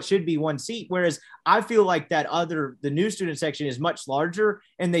 to what should be one seat. Whereas I feel like the new student section is much larger,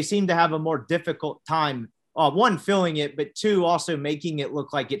 and they seem to have a more difficult time, one, filling it, but two, also making it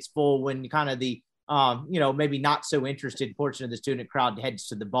look like it's full when kind of the, maybe not so interested portion of the student crowd heads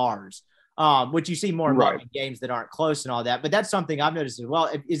to the bars, which you see more in games that aren't close and all that. But that's something I've noticed as well.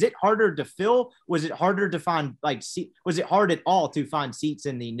 Is it harder to fill? Was it harder to find was it hard at all to find seats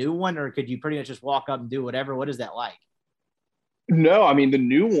in the new one, or could you pretty much just walk up and do whatever? What is that like? No, I mean, the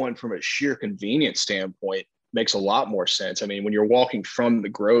new one from a sheer convenience standpoint makes a lot more sense. I mean, when you're walking from the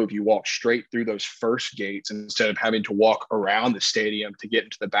Grove, you walk straight through those first gates instead of having to walk around the stadium to get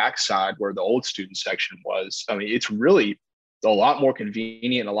into the backside where the old student section was. I mean, it's really a lot more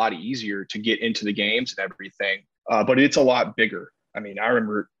convenient, a lot easier to get into the games and everything, but it's a lot bigger. I mean, I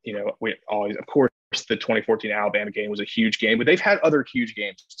remember, we always, of course, the 2014 Alabama game was a huge game, but they've had other huge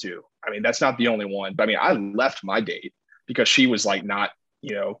games too. I mean, that's not the only one, but I mean, I left my date because she was like not,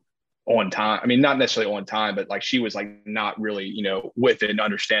 on time. I mean, not necessarily on time, but like she was like not really, with it and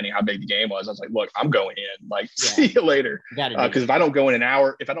understanding how big the game was. I was like, look, I'm going in. Like, see you later. Because if I don't go in an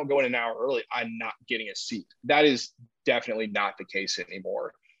hour early, I'm not getting a seat. That is definitely not the case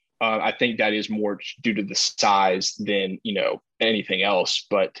anymore. I think that is more due to the size than anything else.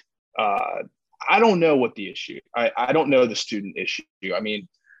 But I don't know what the issue. I don't know the student issue. I mean,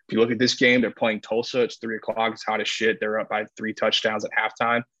 if you look at this game, they're playing Tulsa. It's 3:00. It's hot as shit. They're up by 3 touchdowns at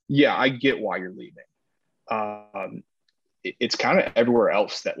halftime. Yeah, I get why you're leaving. It's kind of everywhere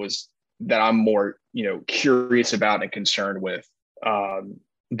else that I'm more, curious about and concerned with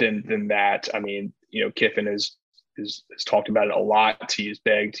than that. I mean, Kiffin has talked about it a lot. He has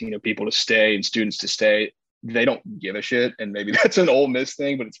begged, people to stay and students to stay. They don't give a shit. And maybe that's an Ole Miss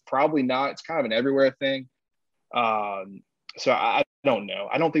thing, but it's probably not. It's kind of an everywhere thing. So I don't know.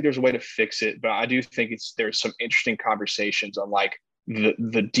 I don't think there's a way to fix it, but I do think there's some interesting conversations on like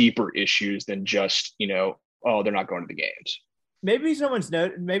the deeper issues than just, oh, they're not going to the games. Maybe someone's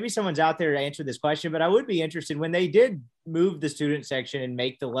out there to answer this question, but I would be interested when they did move the student section and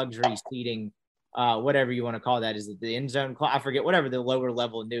make the luxury seating, whatever you want to call that. Is it the end zone club? I forget, whatever the lower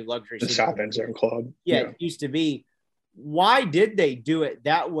level new luxury the seating. South End Zone Club. Yeah, it used to be. Why did they do it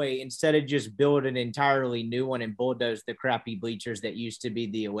that way instead of just build an entirely new one and bulldoze the crappy bleachers that used to be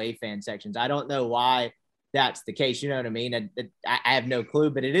the away fan sections? I don't know why that's the case. You know what I mean? I have no clue,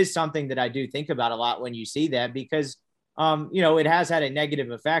 but it is something that I do think about a lot when you see that, because, it has had a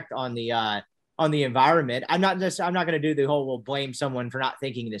negative effect on the environment. I'm not going to do the whole, we'll blame someone for not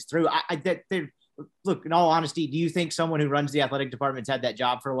thinking this through. Look, in all honesty, do you think someone who runs the athletic department's had that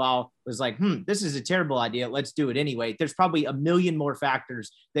job for a while was like, this is a terrible idea, let's do it anyway? There's probably a million more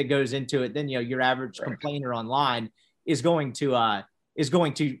factors that goes into it than, your average complainer online is going to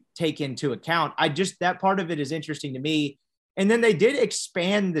take into account. That part of it is interesting to me. And then they did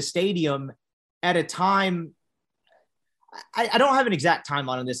expand the stadium at a time. I don't have an exact time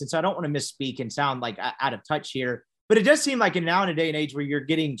on this, and so I don't want to misspeak and sound like out of touch here, but it does seem like now in a day and age where you're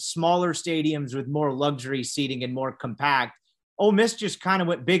getting smaller stadiums with more luxury seating and more compact, Ole Miss just kind of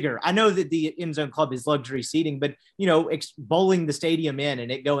went bigger. I know that the End Zone Club is luxury seating, but, bowling the stadium in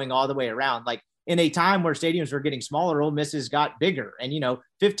and it going all the way around, like in a time where stadiums were getting smaller, Ole Miss has got bigger. And,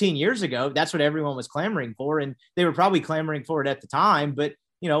 15 years ago, that's what everyone was clamoring for. And they were probably clamoring for it at the time, but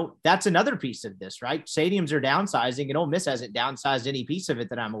that's another piece of this, right? Stadiums are downsizing, and Ole Miss hasn't downsized any piece of it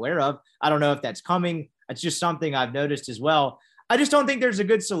that I'm aware of. I don't know if that's coming. It's just something I've noticed as well. I just don't think there's a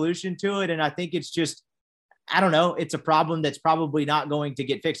good solution to it. And I think it's just, I don't know, it's a problem that's probably not going to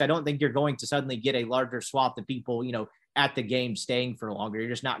get fixed. I don't think you're going to suddenly get a larger swath of people, at the game staying for longer. You're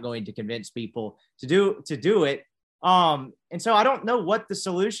just not going to convince people to do it. And so I don't know what the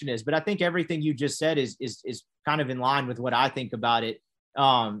solution is, but I think everything you just said is kind of in line with what I think about it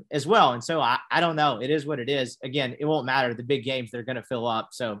as well. And so I don't know. It is what it is. Again, it won't matter. The big games, they're going to fill up.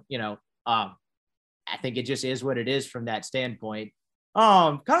 So, I think it just is what it is from that standpoint.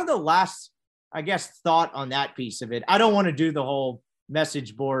 Kind of the last, I guess, thought on that piece of it. I don't want to do the whole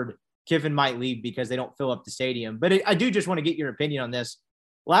message board, Kiffin might leave because they don't fill up the stadium, but I do just want to get your opinion on this.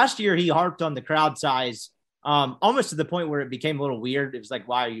 Last year, he harped on the crowd size almost to the point where it became a little weird. It was like,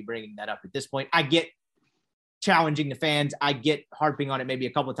 why are you bringing that up at this point? I get challenging the fans. I get harping on it maybe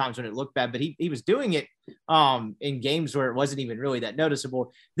a couple of times when it looked bad, but he was doing it in games where it wasn't even really that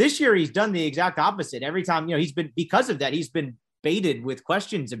noticeable. This year, he's done the exact opposite. Every time, because of that, he's been baited with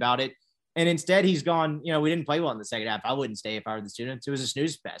questions about it. And instead he's gone, we didn't play well in the second half. I wouldn't stay if I were the students. It was a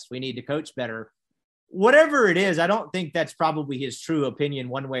snooze fest. We need to coach better. Whatever it is, I don't think that's probably his true opinion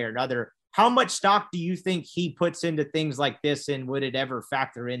one way or another. How much stock do you think he puts into things like this, and would it ever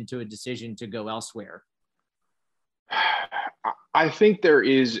factor into a decision to go elsewhere? I think there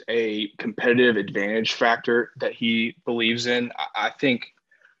is a competitive advantage factor that he believes in. I think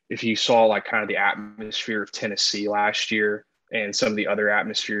if you saw like kind of the atmosphere of Tennessee last year and some of the other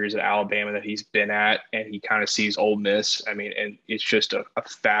atmospheres at Alabama that he's been at, and he kind of sees Ole Miss, and it's just a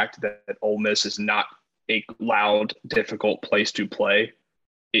fact that Ole Miss is not a loud, difficult place to play.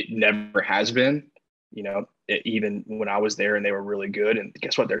 It never has been, even when I was there and they were really good. And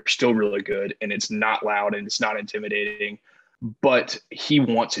guess what? They're still really good, and it's not loud and it's not intimidating, but he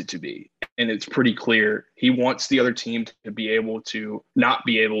wants it to be. And it's pretty clear he wants the other team to be able to not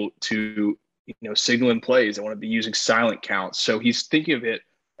be able to, signal in plays. They want to be using silent counts. So he's thinking of it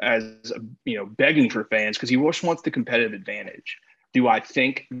as, begging for fans because he just wants the competitive advantage. Do I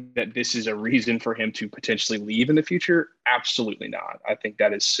think that this is a reason for him to potentially leave in the future? Absolutely not. I think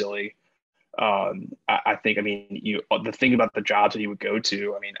that is silly. I think, the thing about the jobs that he would go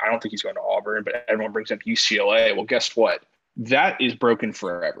to, I don't think he's going to Auburn, but everyone brings up UCLA. Well, guess what? That is broken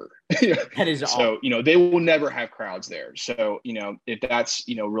forever. That is so, they will never have crowds there. So, if that's,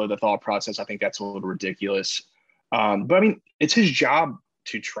 really the thought process, I think that's a little ridiculous. But it's his job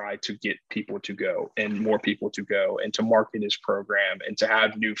to try to get people to go and more people to go and to market his program and to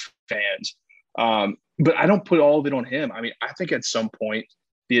have new fans. But I don't put all of it on him. I think at some point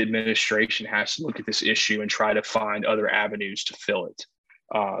the administration has to look at this issue and try to find other avenues to fill it.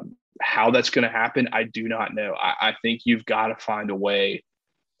 How that's going to happen, I do not know. I think you've got to find a way,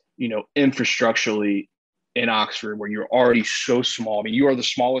 infrastructurally in Oxford, where you're already so small. You are the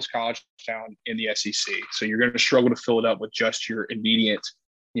smallest college town in the SEC. So you're going to struggle to fill it up with just your immediate,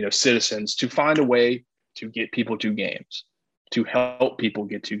 citizens, to find a way to get people to games, to help people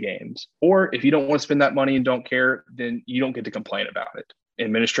get to games. Or if you don't want to spend that money and don't care, then you don't get to complain about it,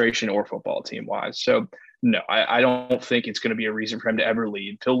 administration or football team wise. So no, I don't think it's going to be a reason for him to ever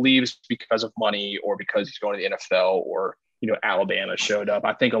leave. If he'll leave because of money or because he's going to the NFL or, Alabama showed up.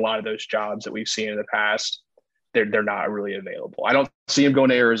 I think a lot of those jobs that we've seen in the past, they're not really available. I don't see him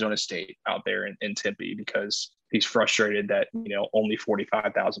going to Arizona State out there in Tempe because he's frustrated that, only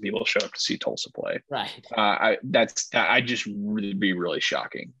 45,000 people show up to see Tulsa play. Right. I just really be really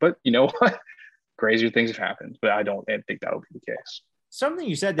shocking. But you know what? Crazier things have happened, but I don't think that'll be the case. Something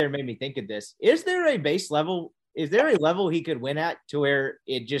you said there made me think of this. Is there a base level is there a level he could win at to where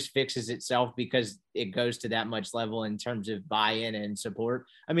it just fixes itself because it goes to that much level in terms of buy-in and support?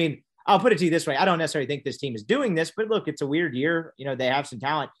 I mean, I'll put it to you this way. I don't necessarily think this team is doing this, but look, it's a weird year. You know, they have some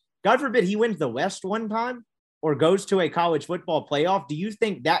talent. God forbid he wins the West one time or goes to a college football playoff. Do you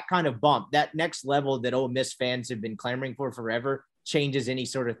think that kind of bump, that next level that Ole Miss fans have been clamoring for forever, changes any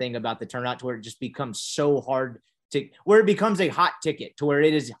sort of thing about the turnout to where it just becomes so hard to, where it becomes a hot ticket to where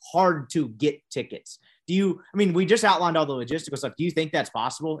it is hard to get tickets? We just outlined all the logistical stuff. Do you think that's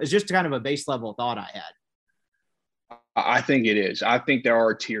possible? It's just kind of a base level thought I had. I think it is. I think there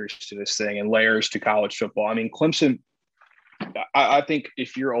are tiers to this thing and layers to college football. I mean, Clemson, I think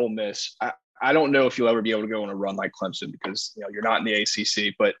if you're Ole Miss, I don't know if you'll ever be able to go on a run like Clemson because, you know, you're not in the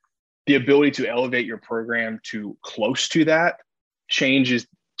ACC, but the ability to elevate your program to close to that changes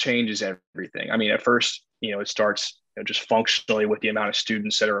everything. I mean, at first, you know, it starts, you know, just functionally with the amount of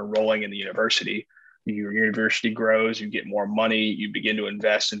students that are enrolling in the university. Your university grows, you get more money, you begin to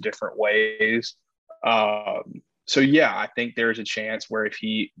invest in different ways. So, yeah, I think there's a chance where if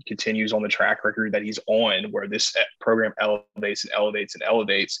he continues on the track record that he's on, where this program elevates and elevates and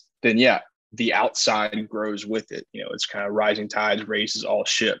elevates, then, yeah, the outside grows with it. You know, it's kind of rising tides raises all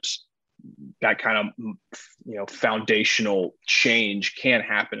ships. That kind of, you know, foundational change can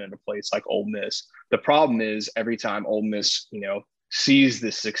happen in a place like Ole Miss. The problem is every time Ole Miss, you know, sees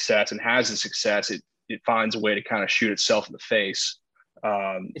this success and has the success, it finds a way to kind of shoot itself in the face.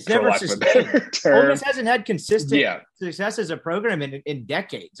 It's never sustained. Ole Miss hasn't had consistent success as a program in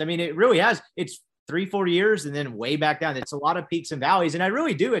decades. I mean, it really has. It's 3-4 years and then way back down. It's a lot of peaks and valleys. And I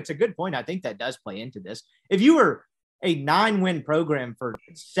really do. It's a good point. I think that does play into this. If you were a 9-win program for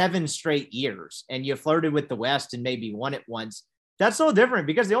 7 straight years and you flirted with the West and maybe won it once, that's so different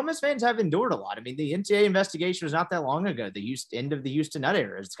because the Ole Miss fans have endured a lot. I mean, the NCAA investigation was not that long ago. The end of the Houston Nutt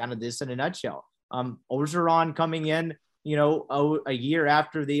era. It's kind of this in a nutshell. Orgeron coming in, you know, a year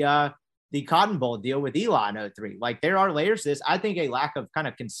after the Cotton Bowl deal with Eli in 2003. Like, there are layers to this. I think a lack of kind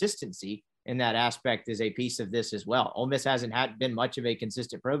of consistency in that aspect is a piece of this as well. Ole Miss hasn't been much of a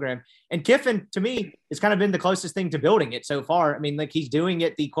consistent program. And Kiffin, to me, has kind of been the closest thing to building it so far. I mean, like, he's doing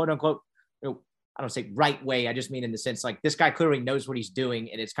it the quote unquote, you know, I don't say right way. I just mean in the sense, like, this guy clearly knows what he's doing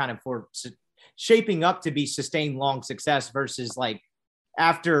and it's kind of for shaping up to be sustained long success versus like,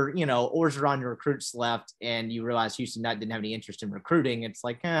 after, you know, Orgeron recruits left and you realize Houston Nutt didn't have any interest in recruiting. It's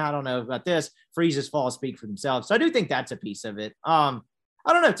like, I don't know about this. Freeze's fall speak for themselves. So I do think that's a piece of it. I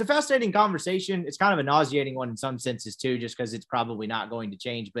don't know. It's a fascinating conversation. It's kind of a nauseating one in some senses too, just because it's probably not going to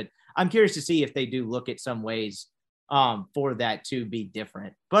change. But I'm curious to see if they do look at some ways for that to be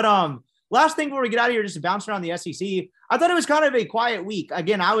different. But last thing before we get out of here, just to bounce around the SEC, I thought it was kind of a quiet week.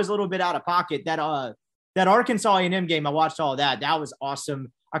 Again, I was a little bit out of pocket. That Arkansas A&M game, I watched all that. That was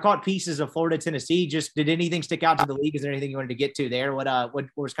awesome. I caught pieces of Florida, Tennessee. Just did anything stick out to the league? Is there anything you wanted to get to there? What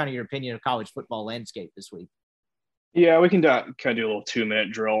was kind of your opinion of college football landscape this week? Yeah, we can kind of do a little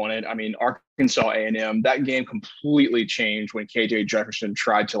 2-minute drill on it. I mean, Arkansas A&M, that game completely changed when KJ Jefferson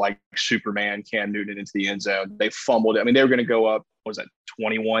tried to like Superman Cam Newton into the end zone. They fumbled it. I mean, they were going to go up, what was that,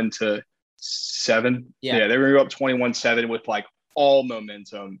 21-7? Yeah, they were going to go up 21-7 with like all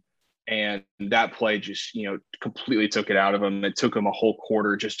momentum. And that play just, you know, completely took it out of them. It took them a whole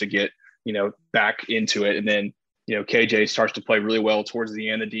quarter just to get, you know, back into it. And then, you know, KJ starts to play really well towards the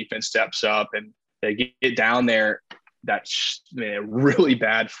end. The defense steps up and they get down there. That's a really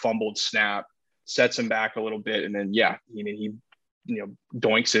bad fumbled snap, sets him back a little bit. And then, yeah, I mean, he, you know,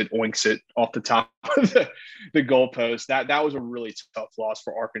 oinks it off the top of the goalpost. That was a really tough loss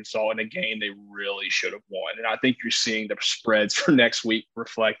for Arkansas in a game they really should have won. And I think you're seeing the spreads for next week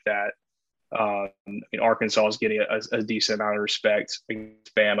reflect that. Arkansas is getting a decent amount of respect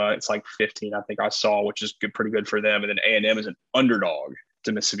against Bama. It's like 15, I think I saw, which is pretty good for them. And then A&M is an underdog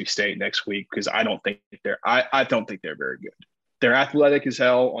to Mississippi State next week because I don't think they're very good. They're athletic as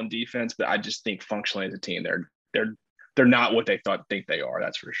hell on defense, but I just think functionally as a team, they're not what they think they are.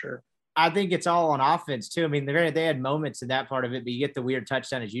 That's for sure. I think it's all on offense too. I mean, they had moments in that part of it, but you get the weird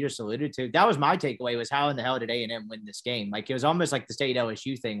touchdown as you just alluded to. That was my takeaway, was how in the hell did A&M win this game? Like, it was almost like the State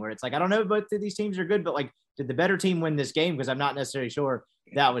LSU thing where it's like, I don't know if both of these teams are good, but like, did the better team win this game? Because I'm not necessarily sure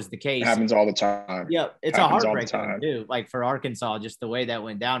that was the case. It happens all the time. Yeah, it's a heartbreaker too. Like, for Arkansas, just the way that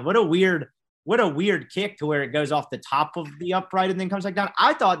went down. What a weird kick to where it goes off the top of the upright and then comes back down.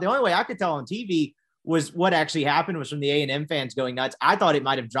 I thought the only way I could tell on TV was what actually happened was from the A&M fans going nuts. I thought it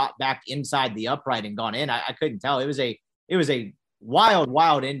might have dropped back inside the upright and gone in. I couldn't tell. It was a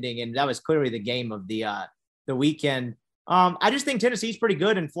wild ending, and that was clearly the game of the weekend. I just think Tennessee's pretty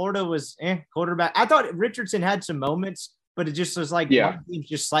good, and Florida was quarterback. I thought Richardson had some moments, but it just was like one team's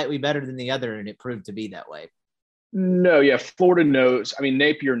just slightly better than the other, and it proved to be that way. No, yeah, Florida knows. I mean,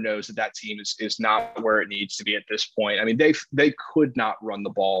 Napier knows that team is not where it needs to be at this point. I mean, they could not run the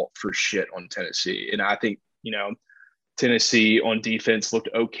ball for shit on Tennessee, and I think Tennessee on defense looked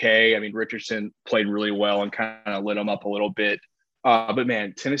okay. I mean, Richardson played really well and kind of lit them up a little bit. But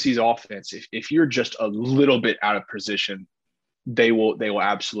man, Tennessee's offense, if you're just a little bit out of position, they will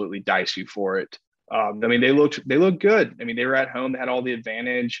absolutely dice you for it. I mean, they looked good. I mean, they were at home, they had all the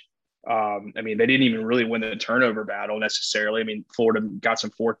advantage. I mean, they didn't even really win the turnover battle necessarily. I mean, Florida got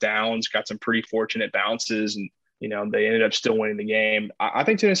some fourth downs, got some pretty fortunate bounces, and they ended up still winning the game. I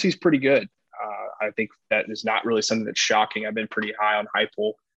think Tennessee's pretty good. I think that is not really something that's shocking. I've been pretty high on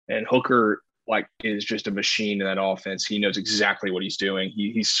Heupel, and Hooker is just a machine in that offense. He knows exactly what he's doing.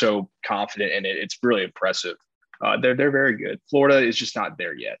 He's so confident in it. It's really impressive. They're very good. Florida is just not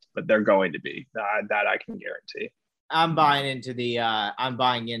there yet, but they're going to be. That I can guarantee. I'm buying into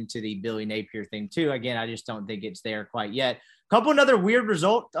the Billy Napier thing too. Again, I just don't think it's there quite yet. A couple another weird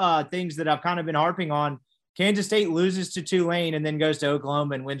result things that I've kind of been harping on. Kansas State loses to Tulane and then goes to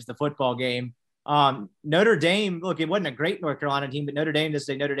Oklahoma and wins the football game. Notre Dame, look, it wasn't a great North Carolina team, but Notre Dame, this is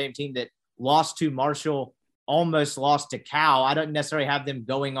a Notre Dame team that lost to Marshall, almost lost to Cal. I don't necessarily have them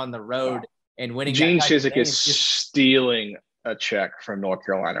going on the road and winning. Gene Chizik is stealing a check from North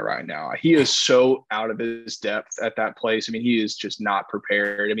Carolina right now. He is so out of his depth at that place. I mean, he is just not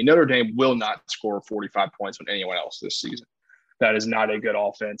prepared. I mean, Notre Dame will not score 45 points on anyone else this season. That is not a good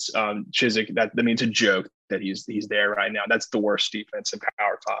offense. Chizik, that means a joke that he's there right now. That's the worst defense in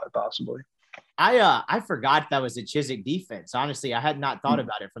Power 5, possibly. I forgot that was a Chizik defense. Honestly, I had not thought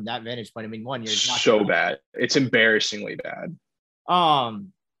about it from that vantage point. I mean, 1 year is not so bad. It's embarrassingly bad.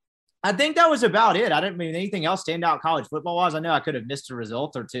 I think that was about it. I didn't mean anything else stand out college football wise. I know I could have missed a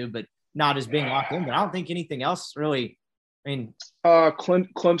result or two, but not as being locked in. But I don't think anything else really. I mean,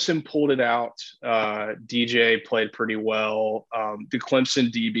 Clemson pulled it out. DJ played pretty well. The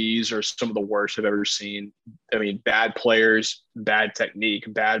Clemson DBs are some of the worst I've ever seen. I mean, bad players, bad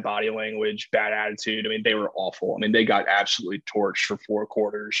technique, bad body language, bad attitude. I mean, they were awful. I mean, they got absolutely torched for 4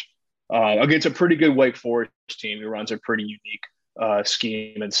 quarters against a pretty good Wake Forest team who runs a pretty unique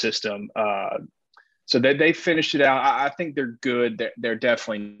scheme and system. So they finished it out. I think they're good. They're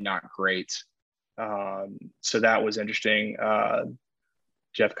definitely not great. So that was interesting.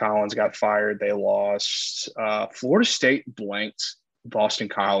 Jeff Collins got fired. They lost. Florida State blanked Boston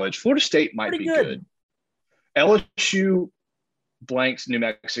College. Florida State might be good. LSU blanked New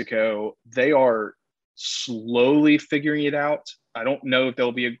Mexico. They are slowly figuring it out. I don't know if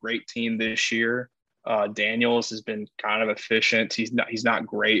they'll be a great team this year. Daniels has been kind of efficient. He's not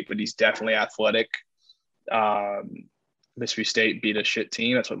great, but he's definitely athletic. Mississippi State beat a shit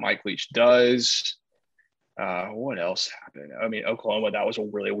team. That's what Mike Leach does. What else happened? I mean, Oklahoma, that was a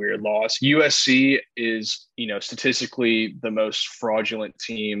really weird loss. USC is, statistically the most fraudulent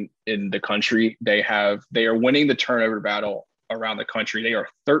team in the country. They are winning the turnover battle around the country. They are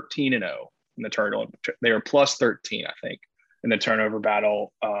 13-0 in the turnover. They are plus 13, I think, in the turnover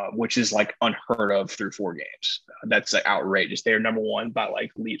battle, which is like unheard of through 4 games. That's outrageous. They are number 1 by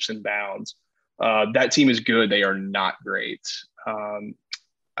like leaps and bounds. That team is good. They are not great.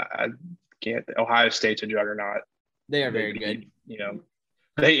 Ohio State's a juggernaut. They are very good.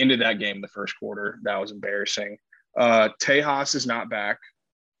 They ended that game in the first quarter. That was embarrassing. Tejas is not back.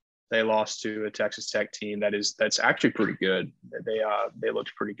 They lost to a Texas Tech team that's actually pretty good. They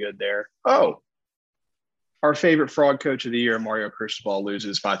looked pretty good there. Oh, our favorite fraud coach of the year, Mario Cristobal,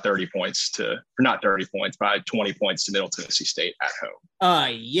 loses by 30 points by 20 points to Middle Tennessee State at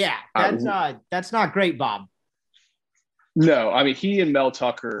home. Yeah, that's not great, Bob. No, I mean, he and Mel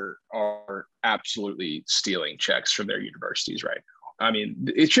Tucker are absolutely stealing checks from their universities right now. I mean,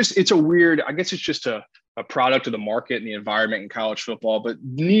 it's a weird, I guess it's just a product of the market and the environment in college football, but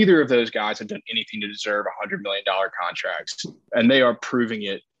neither of those guys have done anything to deserve $100 million contracts, and they are proving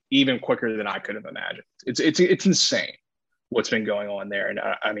it even quicker than I could have imagined. It's insane what's been going on there. And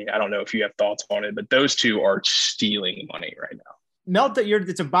I mean, I don't know if you have thoughts on it, but those two are stealing money right now.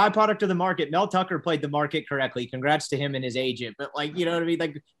 It's a byproduct of the market. Mel Tucker played the market correctly. Congrats to him and his agent. But you know what I mean?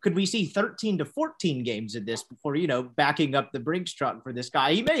 Like, could we see 13 to 14 games of this before, backing up the Brinks truck for this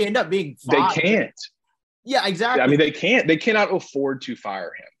guy? He may end up being 5. They can't. Yeah, exactly. I mean, they cannot afford to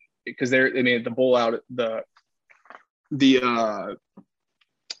fire him because the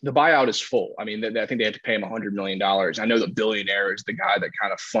buyout is full. I mean, I think they had to pay him $100 million. I know the billionaire is the guy that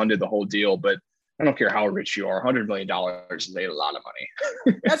kind of funded the whole deal, but I don't care how rich you are. $100 million is a lot of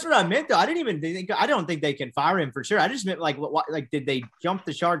money. That's what I meant, though. I don't think they can fire him for sure. I just meant did they jump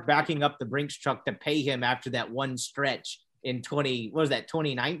the shark backing up the Brinks truck to pay him after that one stretch in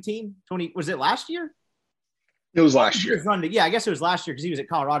 2019? Was it last year? It was last year. Yeah, I guess it was last year because he was at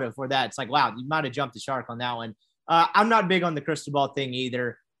Colorado before that. It's like, wow, you might have jumped the shark on that one. I'm not big on the crystal ball thing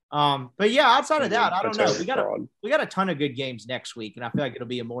either. But yeah, outside of that, I don't know. We got a ton of good games next week, and I feel like it'll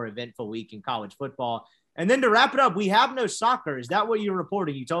be a more eventful week in college football. And then to wrap it up, we have no soccer. Is that what you're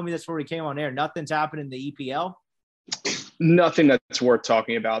reporting? You told me this before we came on air. Nothing's happened in the EPL? Nothing that's worth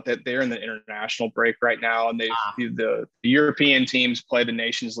talking about. That they're in the international break right now, and the European teams play the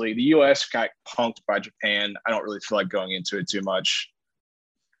Nations League. The U.S. got punked by Japan. I don't really feel like going into it too much.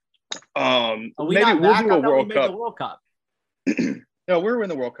 Maybe we'll do a World Cup. No, we were in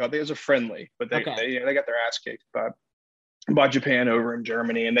the World Cup. It was a friendly, but they got their ass kicked by Japan over in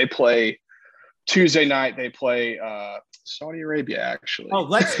Germany, and they play Tuesday night. They play Saudi Arabia, actually. Oh,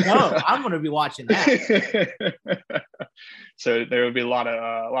 let's go! I'm going to be watching that. So there will be a lot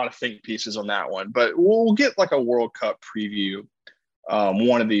of think pieces on that one, but we'll get like a World Cup preview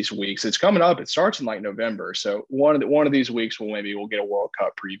one of these weeks. It's coming up. It starts in like November, so one of these weeks we'll get a World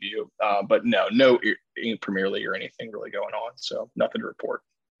Cup preview. But no Premier League or anything really going on, so nothing to report.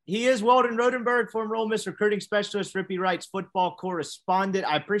 He is Weldon Rodenberg, former Ole Miss recruiting specialist, Rippy Wright's football correspondent.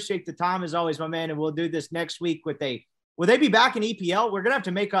 I appreciate the time as always, my man, and we'll do this next week with will they be back in EPL? We're going to have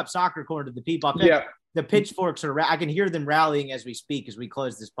to make up Soccer Corner to the people. The pitchforks I can hear them rallying as we speak, as we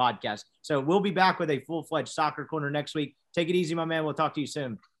close this podcast. So we'll be back with a full-fledged Soccer Corner next week. Take it easy, my man. We'll talk to you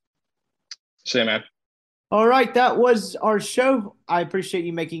soon. See you, man. All right, that was our show. I appreciate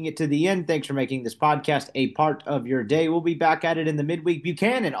you making it to the end. Thanks for making this podcast a part of your day. We'll be back at it in the midweek.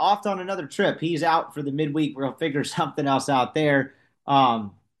 Buchanan off on another trip. He's out for the midweek. We'll figure something else out there.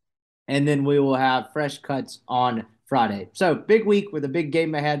 And then we will have fresh cuts on Friday. So big week with a big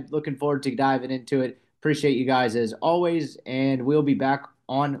game ahead. Looking forward to diving into it. Appreciate you guys as always, and we'll be back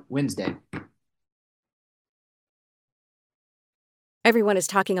on Wednesday. Everyone is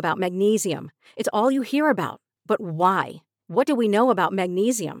talking about magnesium. It's all you hear about. But why? What do we know about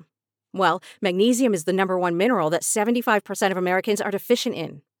magnesium? Well, magnesium is the #1 mineral that 75% of Americans are deficient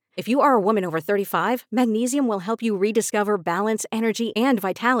in. If you are a woman over 35, magnesium will help you rediscover balance, energy, and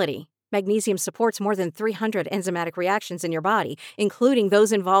vitality. Magnesium supports more than 300 enzymatic reactions in your body, including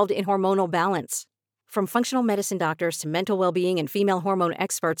those involved in hormonal balance. From functional medicine doctors to mental well-being and female hormone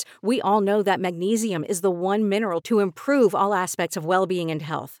experts, we all know that magnesium is the one mineral to improve all aspects of well-being and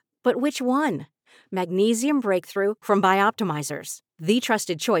health. But which one? Magnesium Breakthrough from Bioptimizers, the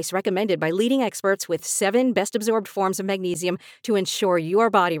trusted choice recommended by leading experts with 7 best-absorbed forms of magnesium to ensure your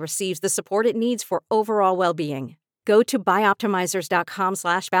body receives the support it needs for overall well-being. Go to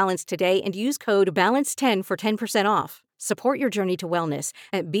bioptimizers.com/balance today and use code BALANCE10 for 10% off. Support your journey to wellness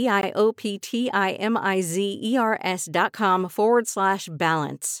at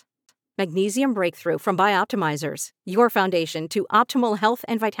bioptimizers.com/balance. Magnesium Breakthrough from Bioptimizers, your foundation to optimal health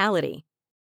and vitality.